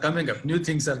things are coming up. New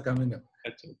things are coming up.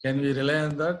 Can we rely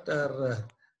on that, or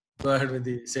go ahead with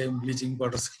the same bleaching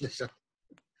powder solution?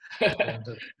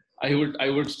 I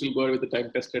would still go with the time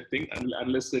tested thing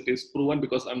unless it is proven,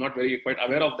 because I'm not very quite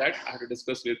aware of that. I have to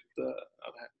discuss with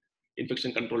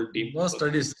infection control team. No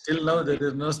studies till now. There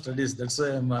is no studies. That's why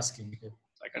I'm asking.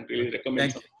 I can't really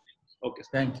recommend. Thank you. Okay. Sir.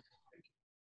 Thank you.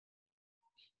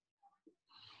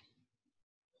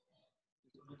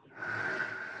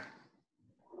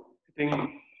 I think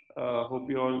hope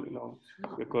you all, you know,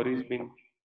 your queries been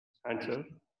answered.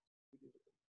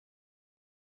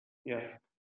 Yeah,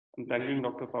 I'm thanking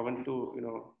Dr. Pavan to, you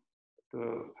know, to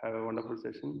have a wonderful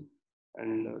session,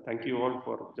 and thank you all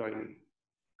for joining.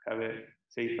 Have a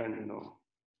safe and, you know,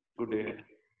 good day.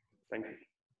 Thank you.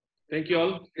 Thank you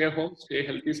all. Stay home, stay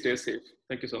healthy, stay safe.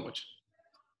 Thank you so much.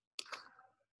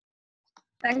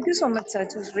 Thank you so much, sir.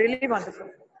 It was really wonderful.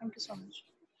 Thank you so much.